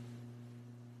contribution.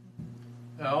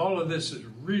 Now, all of this is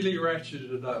really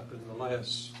ratcheted up in the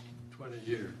last 20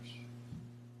 years.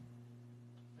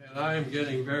 And I am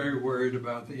getting very worried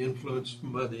about the influence of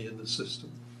money in the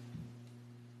system.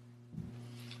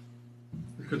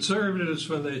 The conservatives,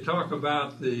 when they talk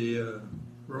about the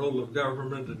role of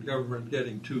government and government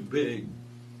getting too big,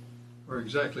 are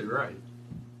exactly right.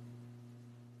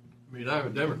 I mean, I'm a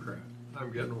Democrat.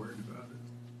 I'm getting worried about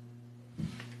it.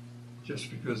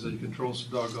 Just because they control so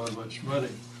doggone much money.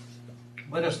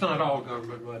 But it's not all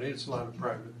government money. It's a lot of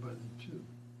private money, too.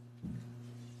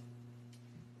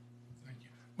 Thank you.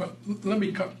 Well, let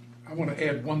me come. I want to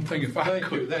add one thing if I Thank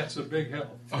could. you. That's a big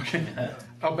help. Okay.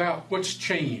 About what's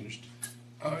changed.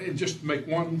 And just to make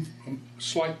one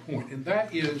slight point, and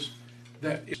that is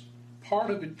that part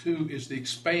of it too is the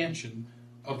expansion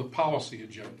of the policy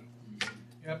agenda.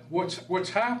 What's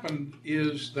happened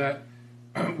is that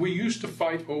we used to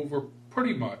fight over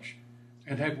pretty much,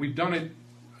 and we've done it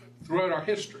throughout our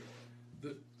history,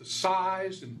 the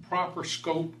size and proper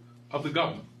scope of the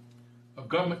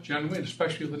government generally, and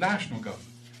especially of the national government.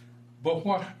 But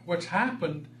what's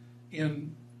happened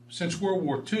since World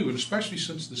War II, and especially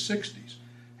since the 60s,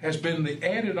 has been the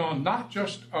added on not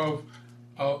just of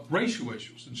racial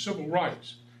issues and civil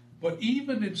rights, but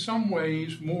even in some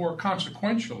ways more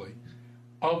consequentially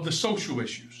of the social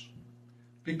issues.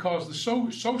 Because the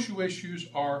social issues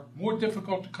are more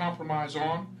difficult to compromise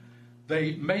on.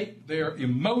 They're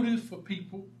emotive for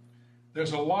people.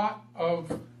 There's a lot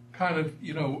of kind of,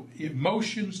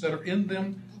 emotions that are in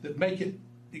them that make it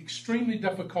extremely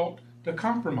difficult to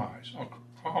compromise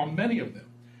on many of them.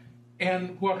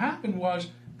 And what happened was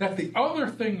that the other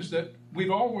things that we've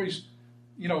always,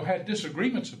 had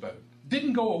disagreements about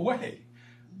didn't go away,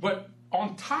 but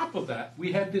on top of that,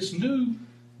 we had this new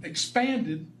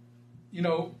expanded,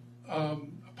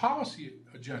 policy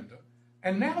agenda,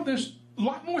 and now there's a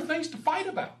lot more things to fight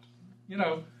about.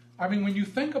 When you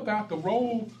think about the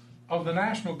role of the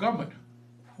national government,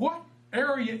 what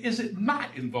area is it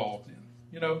not involved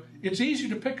in? It's easy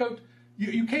to pick out,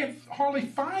 you can't hardly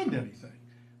find anything.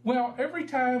 Well, every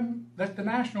time that the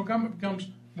national government becomes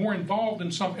more involved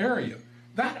in some area,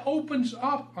 that opens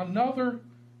up another,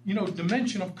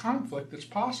 dimension of conflict that's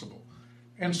possible.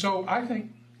 And so I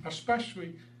think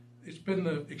especially it's been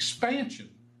the expansion,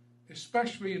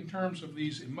 especially in terms of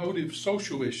these emotive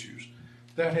social issues,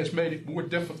 that has made it more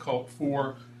difficult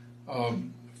for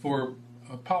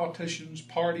politicians,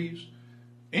 parties,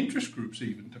 interest groups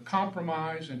even, to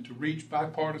compromise and to reach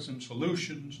bipartisan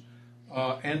solutions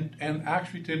and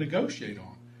actually to negotiate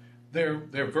on.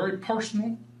 They're very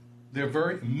personal, they're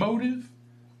very emotive,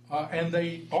 and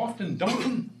they often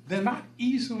they're not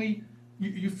easily,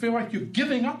 you feel like you're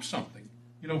giving up something,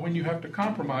 when you have to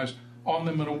compromise on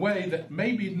them in a way that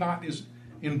maybe not is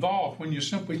involved when you're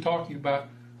simply talking about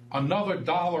another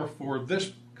dollar for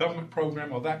this government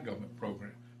program or that government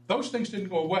program. Those things didn't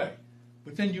go away,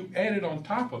 but then you added on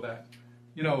top of that,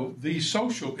 these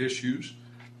social issues,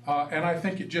 and I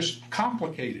think it just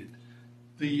complicated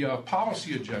the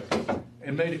policy agenda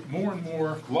and made it more and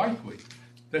more likely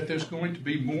that there's going to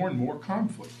be more and more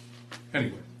conflict.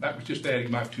 Anyway, that was just adding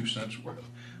my 2 cents worth.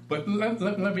 But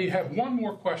let me have one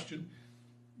more question.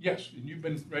 Yes, and you've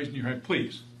been raising your hand,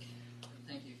 please.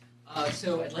 Thank you.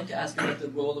 So I'd like to ask about the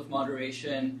role of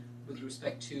moderation with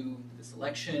respect to this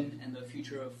election and the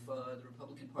future of the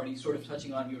Republican Party, sort of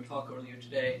touching on your talk earlier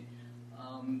today.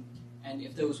 And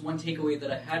if there was one takeaway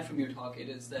that I had from your talk, it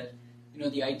is that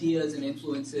the ideas and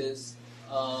influences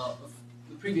of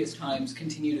the previous times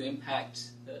continue to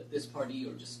impact this party,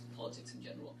 or just politics in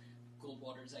general.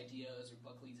 Goldwater's ideas or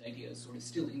Buckley's ideas sort of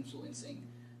still influencing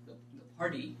the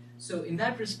party. So in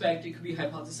that respect, it could be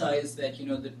hypothesized that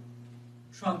the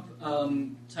Trump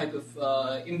type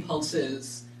of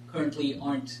impulses currently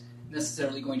aren't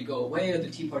necessarily going to go away, or the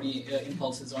Tea Party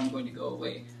impulses aren't going to go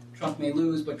away. Trump may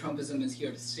lose, but Trumpism is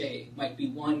here to stay, might be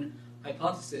one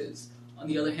hypothesis. On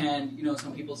the other hand,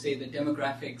 some people say that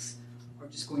demographics are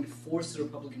just going to force the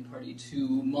Republican Party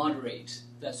to moderate,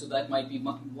 so that might be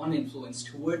one influence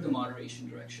toward the moderation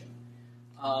direction,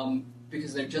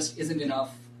 because there just isn't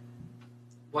enough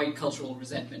white cultural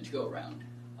resentment to go around.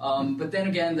 But then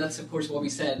again, that's of course what we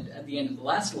said at the end of the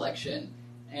last election,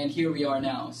 and here we are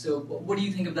now. So what do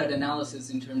you think of that analysis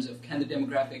in terms of, can the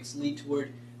demographics lead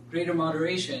toward greater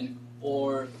moderation,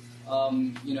 or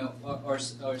are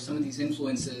some of these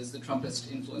influences, the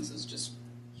Trumpist influences, just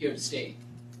here to stay?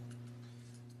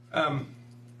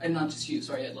 And not just you,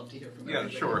 sorry, I'd love to hear from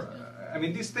everybody. Yeah, sure.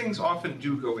 These things often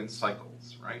do go in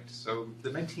cycles, right? So the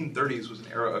 1930s was an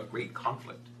era of great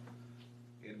conflict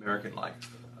in American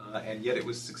life, and yet it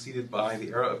was succeeded by the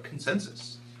era of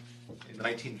consensus in the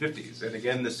 1950s. And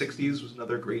again, the 60s was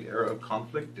another great era of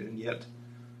conflict, and yet,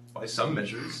 by some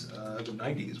measures, the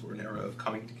 90s were an era of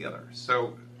coming together.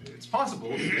 So it's possible,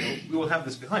 we will have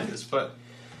this behind us, but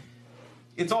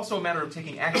it's also a matter of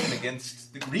taking action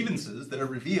against the grievances that are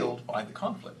revealed by the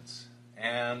conflicts.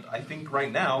 And I think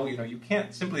right now, you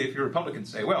can't simply, if you're a Republican,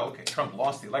 say, well, okay, Trump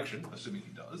lost the election, assuming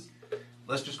he does.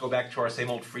 Let's just go back to our same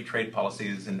old free trade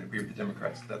policies and agree with the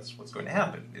Democrats that that's what's going to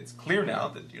happen. It's clear now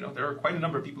that, there are quite a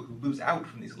number of people who lose out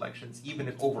from these elections, even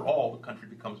if overall the country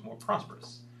becomes more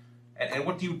prosperous. And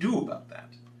what do you do about that?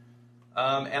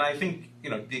 And I think,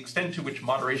 the extent to which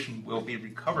moderation will be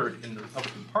recovered in the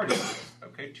Republican Party,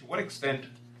 okay, to what extent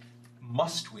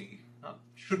must we, not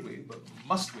should we, but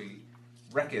must we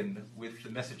reckon with the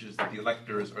messages that the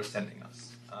electors are sending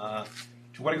us?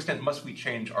 To what extent must we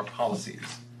change our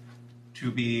policies to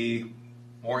be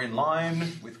more in line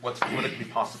with what's politically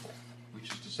possible,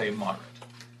 which is to say moderate?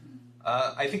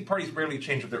 I think parties rarely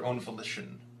change of their own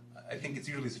volition. I think it's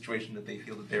usually a situation that they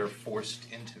feel that they're forced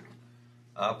into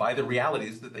by the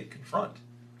realities that they confront.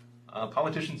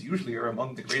 Politicians usually are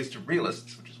among the greatest of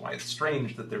realists, which is why it's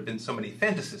strange that there have been so many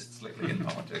fantasists lately in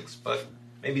politics, but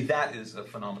maybe that is a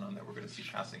phenomenon that we're going to see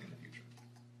passing in the future.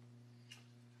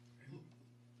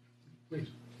 Please.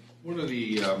 One of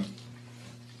the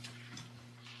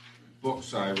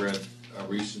books I read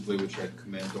recently, which I'd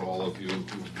commend to all of you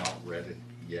who have not read it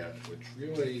yet, which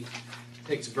really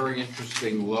takes a very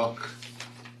interesting look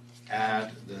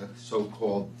at the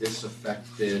so-called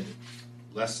disaffected,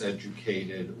 less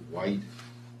educated white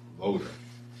voter,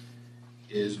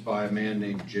 is by a man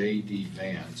named J.D.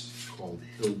 Vance, called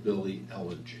Hillbilly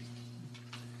Elegy.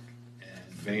 And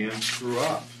Vance grew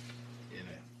up in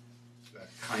that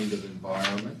kind of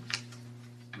environment.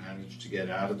 managed to get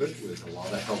out of it with a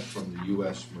lot of help from the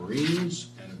U.S. Marines,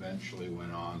 and eventually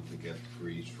went on to get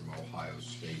degrees from Ohio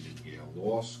State and Yale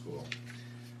Law School.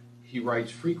 He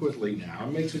writes frequently now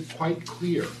and makes it quite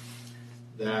clear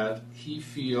that he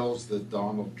feels that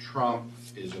Donald Trump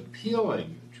is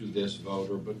appealing to this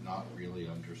voter but not really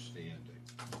understanding.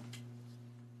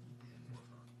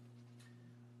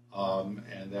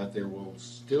 And that there will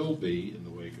still be, in the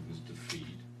wake of his defeat,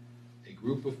 a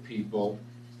group of people,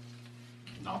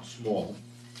 not small,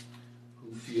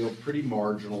 who feel pretty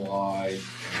marginalized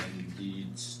and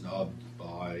indeed snubbed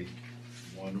by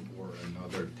one or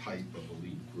another type of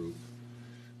elite group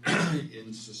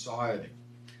in society.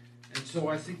 And so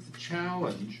I think the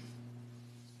challenge,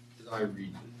 as I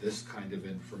read this kind of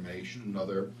information,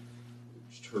 another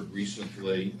just heard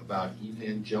recently about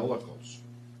evangelicals.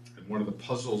 And one of the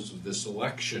puzzles of this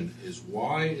election is,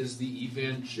 why is the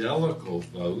evangelical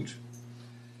vote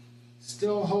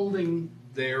still holding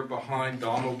there behind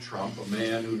Donald Trump, a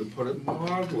man who, to put it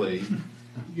mildly,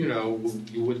 you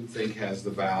wouldn't think has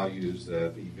the values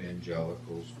that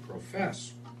evangelicals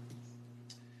profess.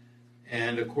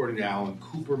 And according to Alan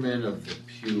Cooperman of the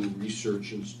Pew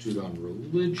Research Institute on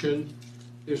Religion,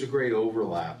 there's a great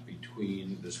overlap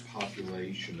between this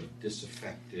population of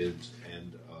disaffected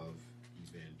and of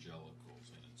evangelicals.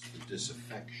 And it's the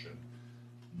disaffection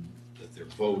that they're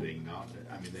voting,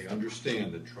 they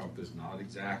understand that Trump is not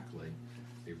exactly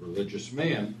a religious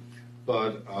man,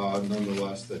 but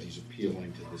nonetheless that he's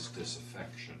appealing to this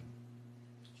disaffection.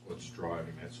 That's what's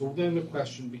driving it. So then the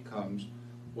question becomes,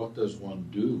 what does one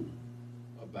do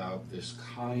about this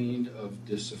kind of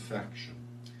disaffection?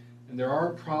 And there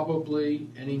are probably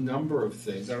any number of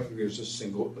things. I don't think there's a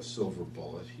silver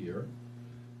bullet here.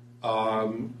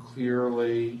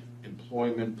 Clearly,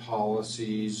 employment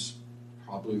policies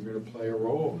probably going to play a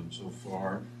role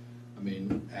insofar.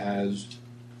 As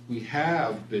we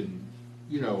have been,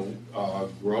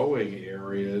 growing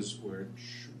areas where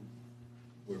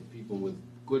people with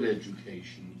good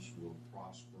educations will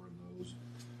prosper and those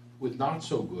with not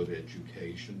so good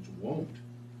educations won't.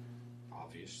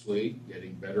 Obviously,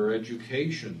 getting better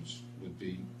educations would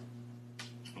be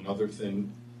another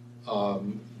thing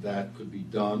that could be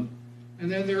done.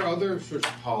 And then there are other sorts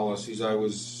of policies. I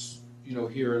was,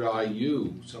 here at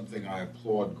IU, something I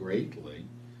applaud greatly.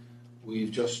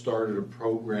 We've just started a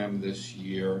program this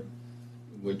year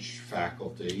in which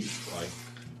faculty,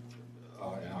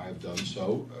 and I have done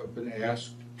so, have been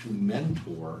asked to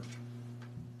mentor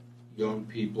young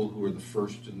people who are the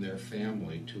first in their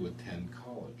family to attend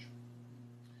college.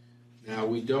 Now,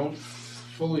 we don't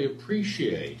fully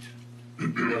appreciate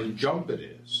what a jump it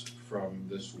is from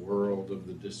this world of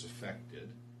the disaffected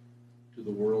to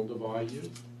the world of IU.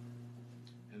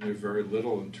 And there's very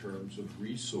little in terms of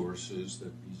resources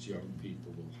that these young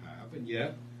people will have, and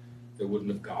yet they wouldn't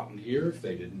have gotten here if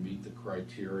they didn't meet the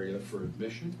criteria for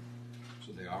admission.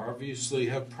 So they obviously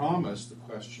have promise. The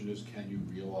question is, can you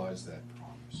realize that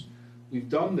promise? We've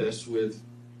done this with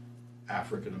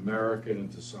African American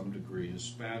and to some degree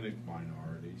Hispanic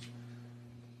minorities.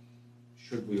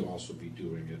 Should we also be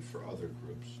doing it for other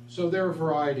groups? So there are a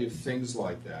variety of things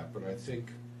like that, but I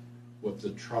think what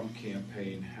the Trump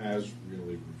campaign has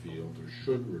really revealed, or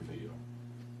should reveal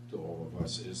to all of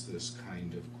us, is this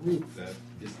kind of group that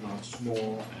is not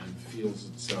small and feels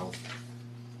itself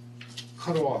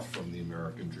cut off from the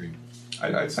American dream.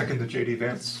 I'd second the J.D.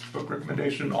 Vance book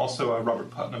recommendation. Also,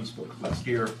 Robert Putnam's book last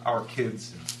year, Our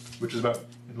Kids, which is about,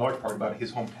 in large part, about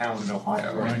his hometown in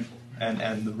Ohio, Right.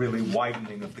 and the really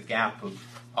widening of the gap of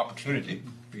opportunity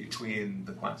between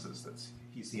the classes that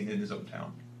he's seen in his own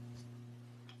town.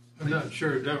 I'm not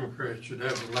sure Democrats should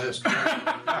have the last word.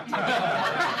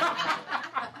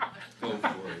 Go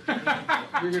for it.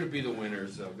 You're going to be the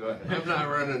winners, so go ahead. I'm not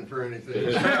running for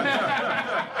anything.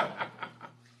 I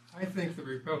think the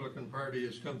Republican Party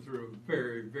has come through a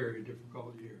very, very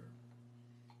difficult year.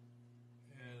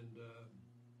 And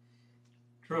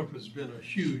Trump has been a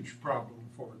huge problem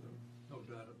for them, no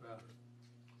doubt about it.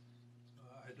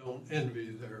 I don't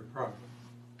envy their problem.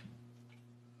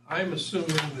 I'm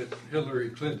assuming that Hillary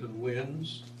Clinton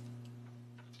wins.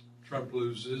 Trump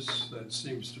loses. That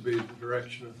seems to be the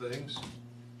direction of things.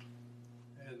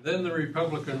 And then the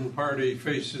Republican Party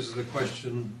faces the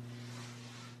question,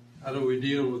 how do we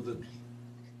deal with the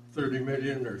 30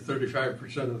 million or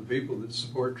 35% of the people that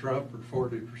support Trump, or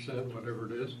 40%, whatever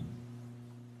it is?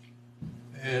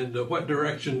 And what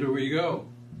direction do we go?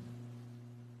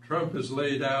 Trump has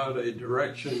laid out a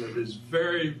direction that is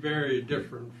very, very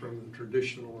different from the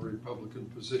traditional Republican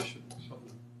positions on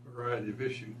a variety of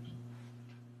issues.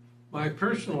 My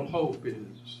personal hope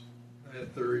is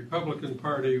that the Republican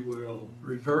Party will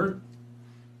revert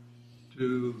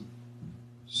to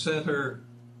center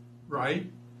right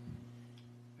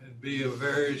and be a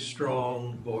very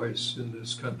strong voice in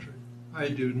this country. I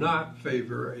do not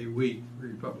favor a weak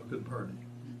Republican Party.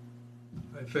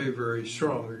 I favor a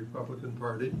strong Republican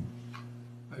Party.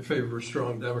 I favor a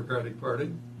strong Democratic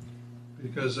Party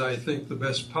because I think the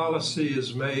best policy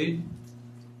is made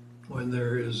when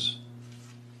there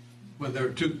are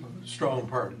two strong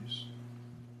parties.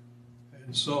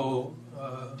 And so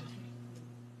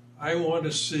I want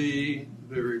to see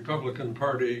the Republican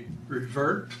Party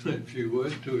revert, if you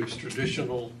would, to its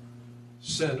traditional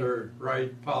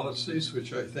center-right policies,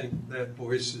 which I think that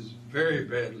voice is very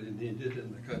badly needed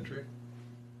in the country.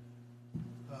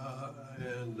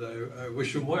 And I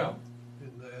wish them well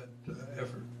in that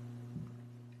effort.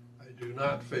 I do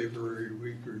not favor a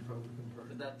weak Republican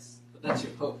Party. But that's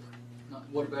your hope.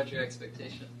 What about your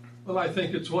expectation? Well, I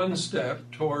think it's one step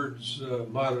towards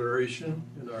moderation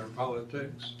in our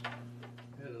politics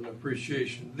and an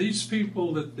appreciation. These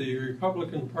people that the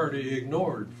Republican Party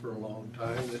ignored for a long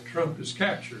time, that Trump has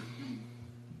captured,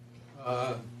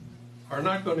 are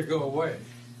not going to go away,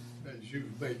 as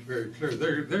you've made very clear.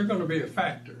 They're going to be a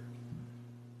factor.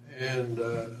 And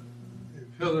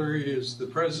if Hillary is the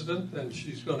president, then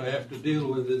she's going to have to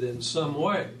deal with it in some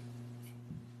way.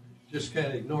 You just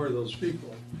can't ignore those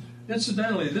people.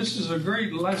 Incidentally, this is a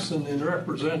great lesson in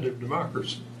representative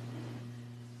democracy.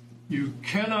 You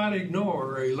cannot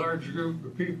ignore a large group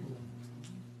of people.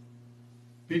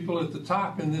 People at the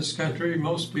top in this country,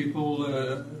 most people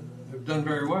have done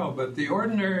very well, but the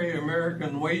ordinary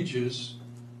American wages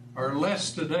are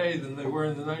less today than they were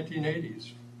in the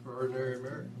 1980s for ordinary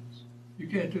Americans. You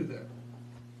can't do that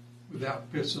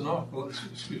without pissing off,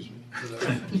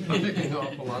 without picking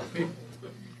off a lot of people.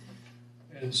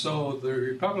 And so the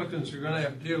Republicans are going to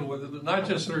have to deal with it, but not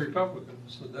just the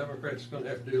Republicans. The Democrats are going to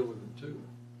have to deal with it too.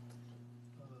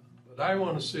 But I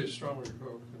want to see a strong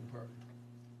Republican Party.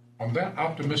 On that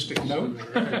optimistic note,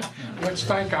 let's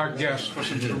thank our guests for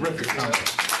some terrific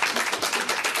comments.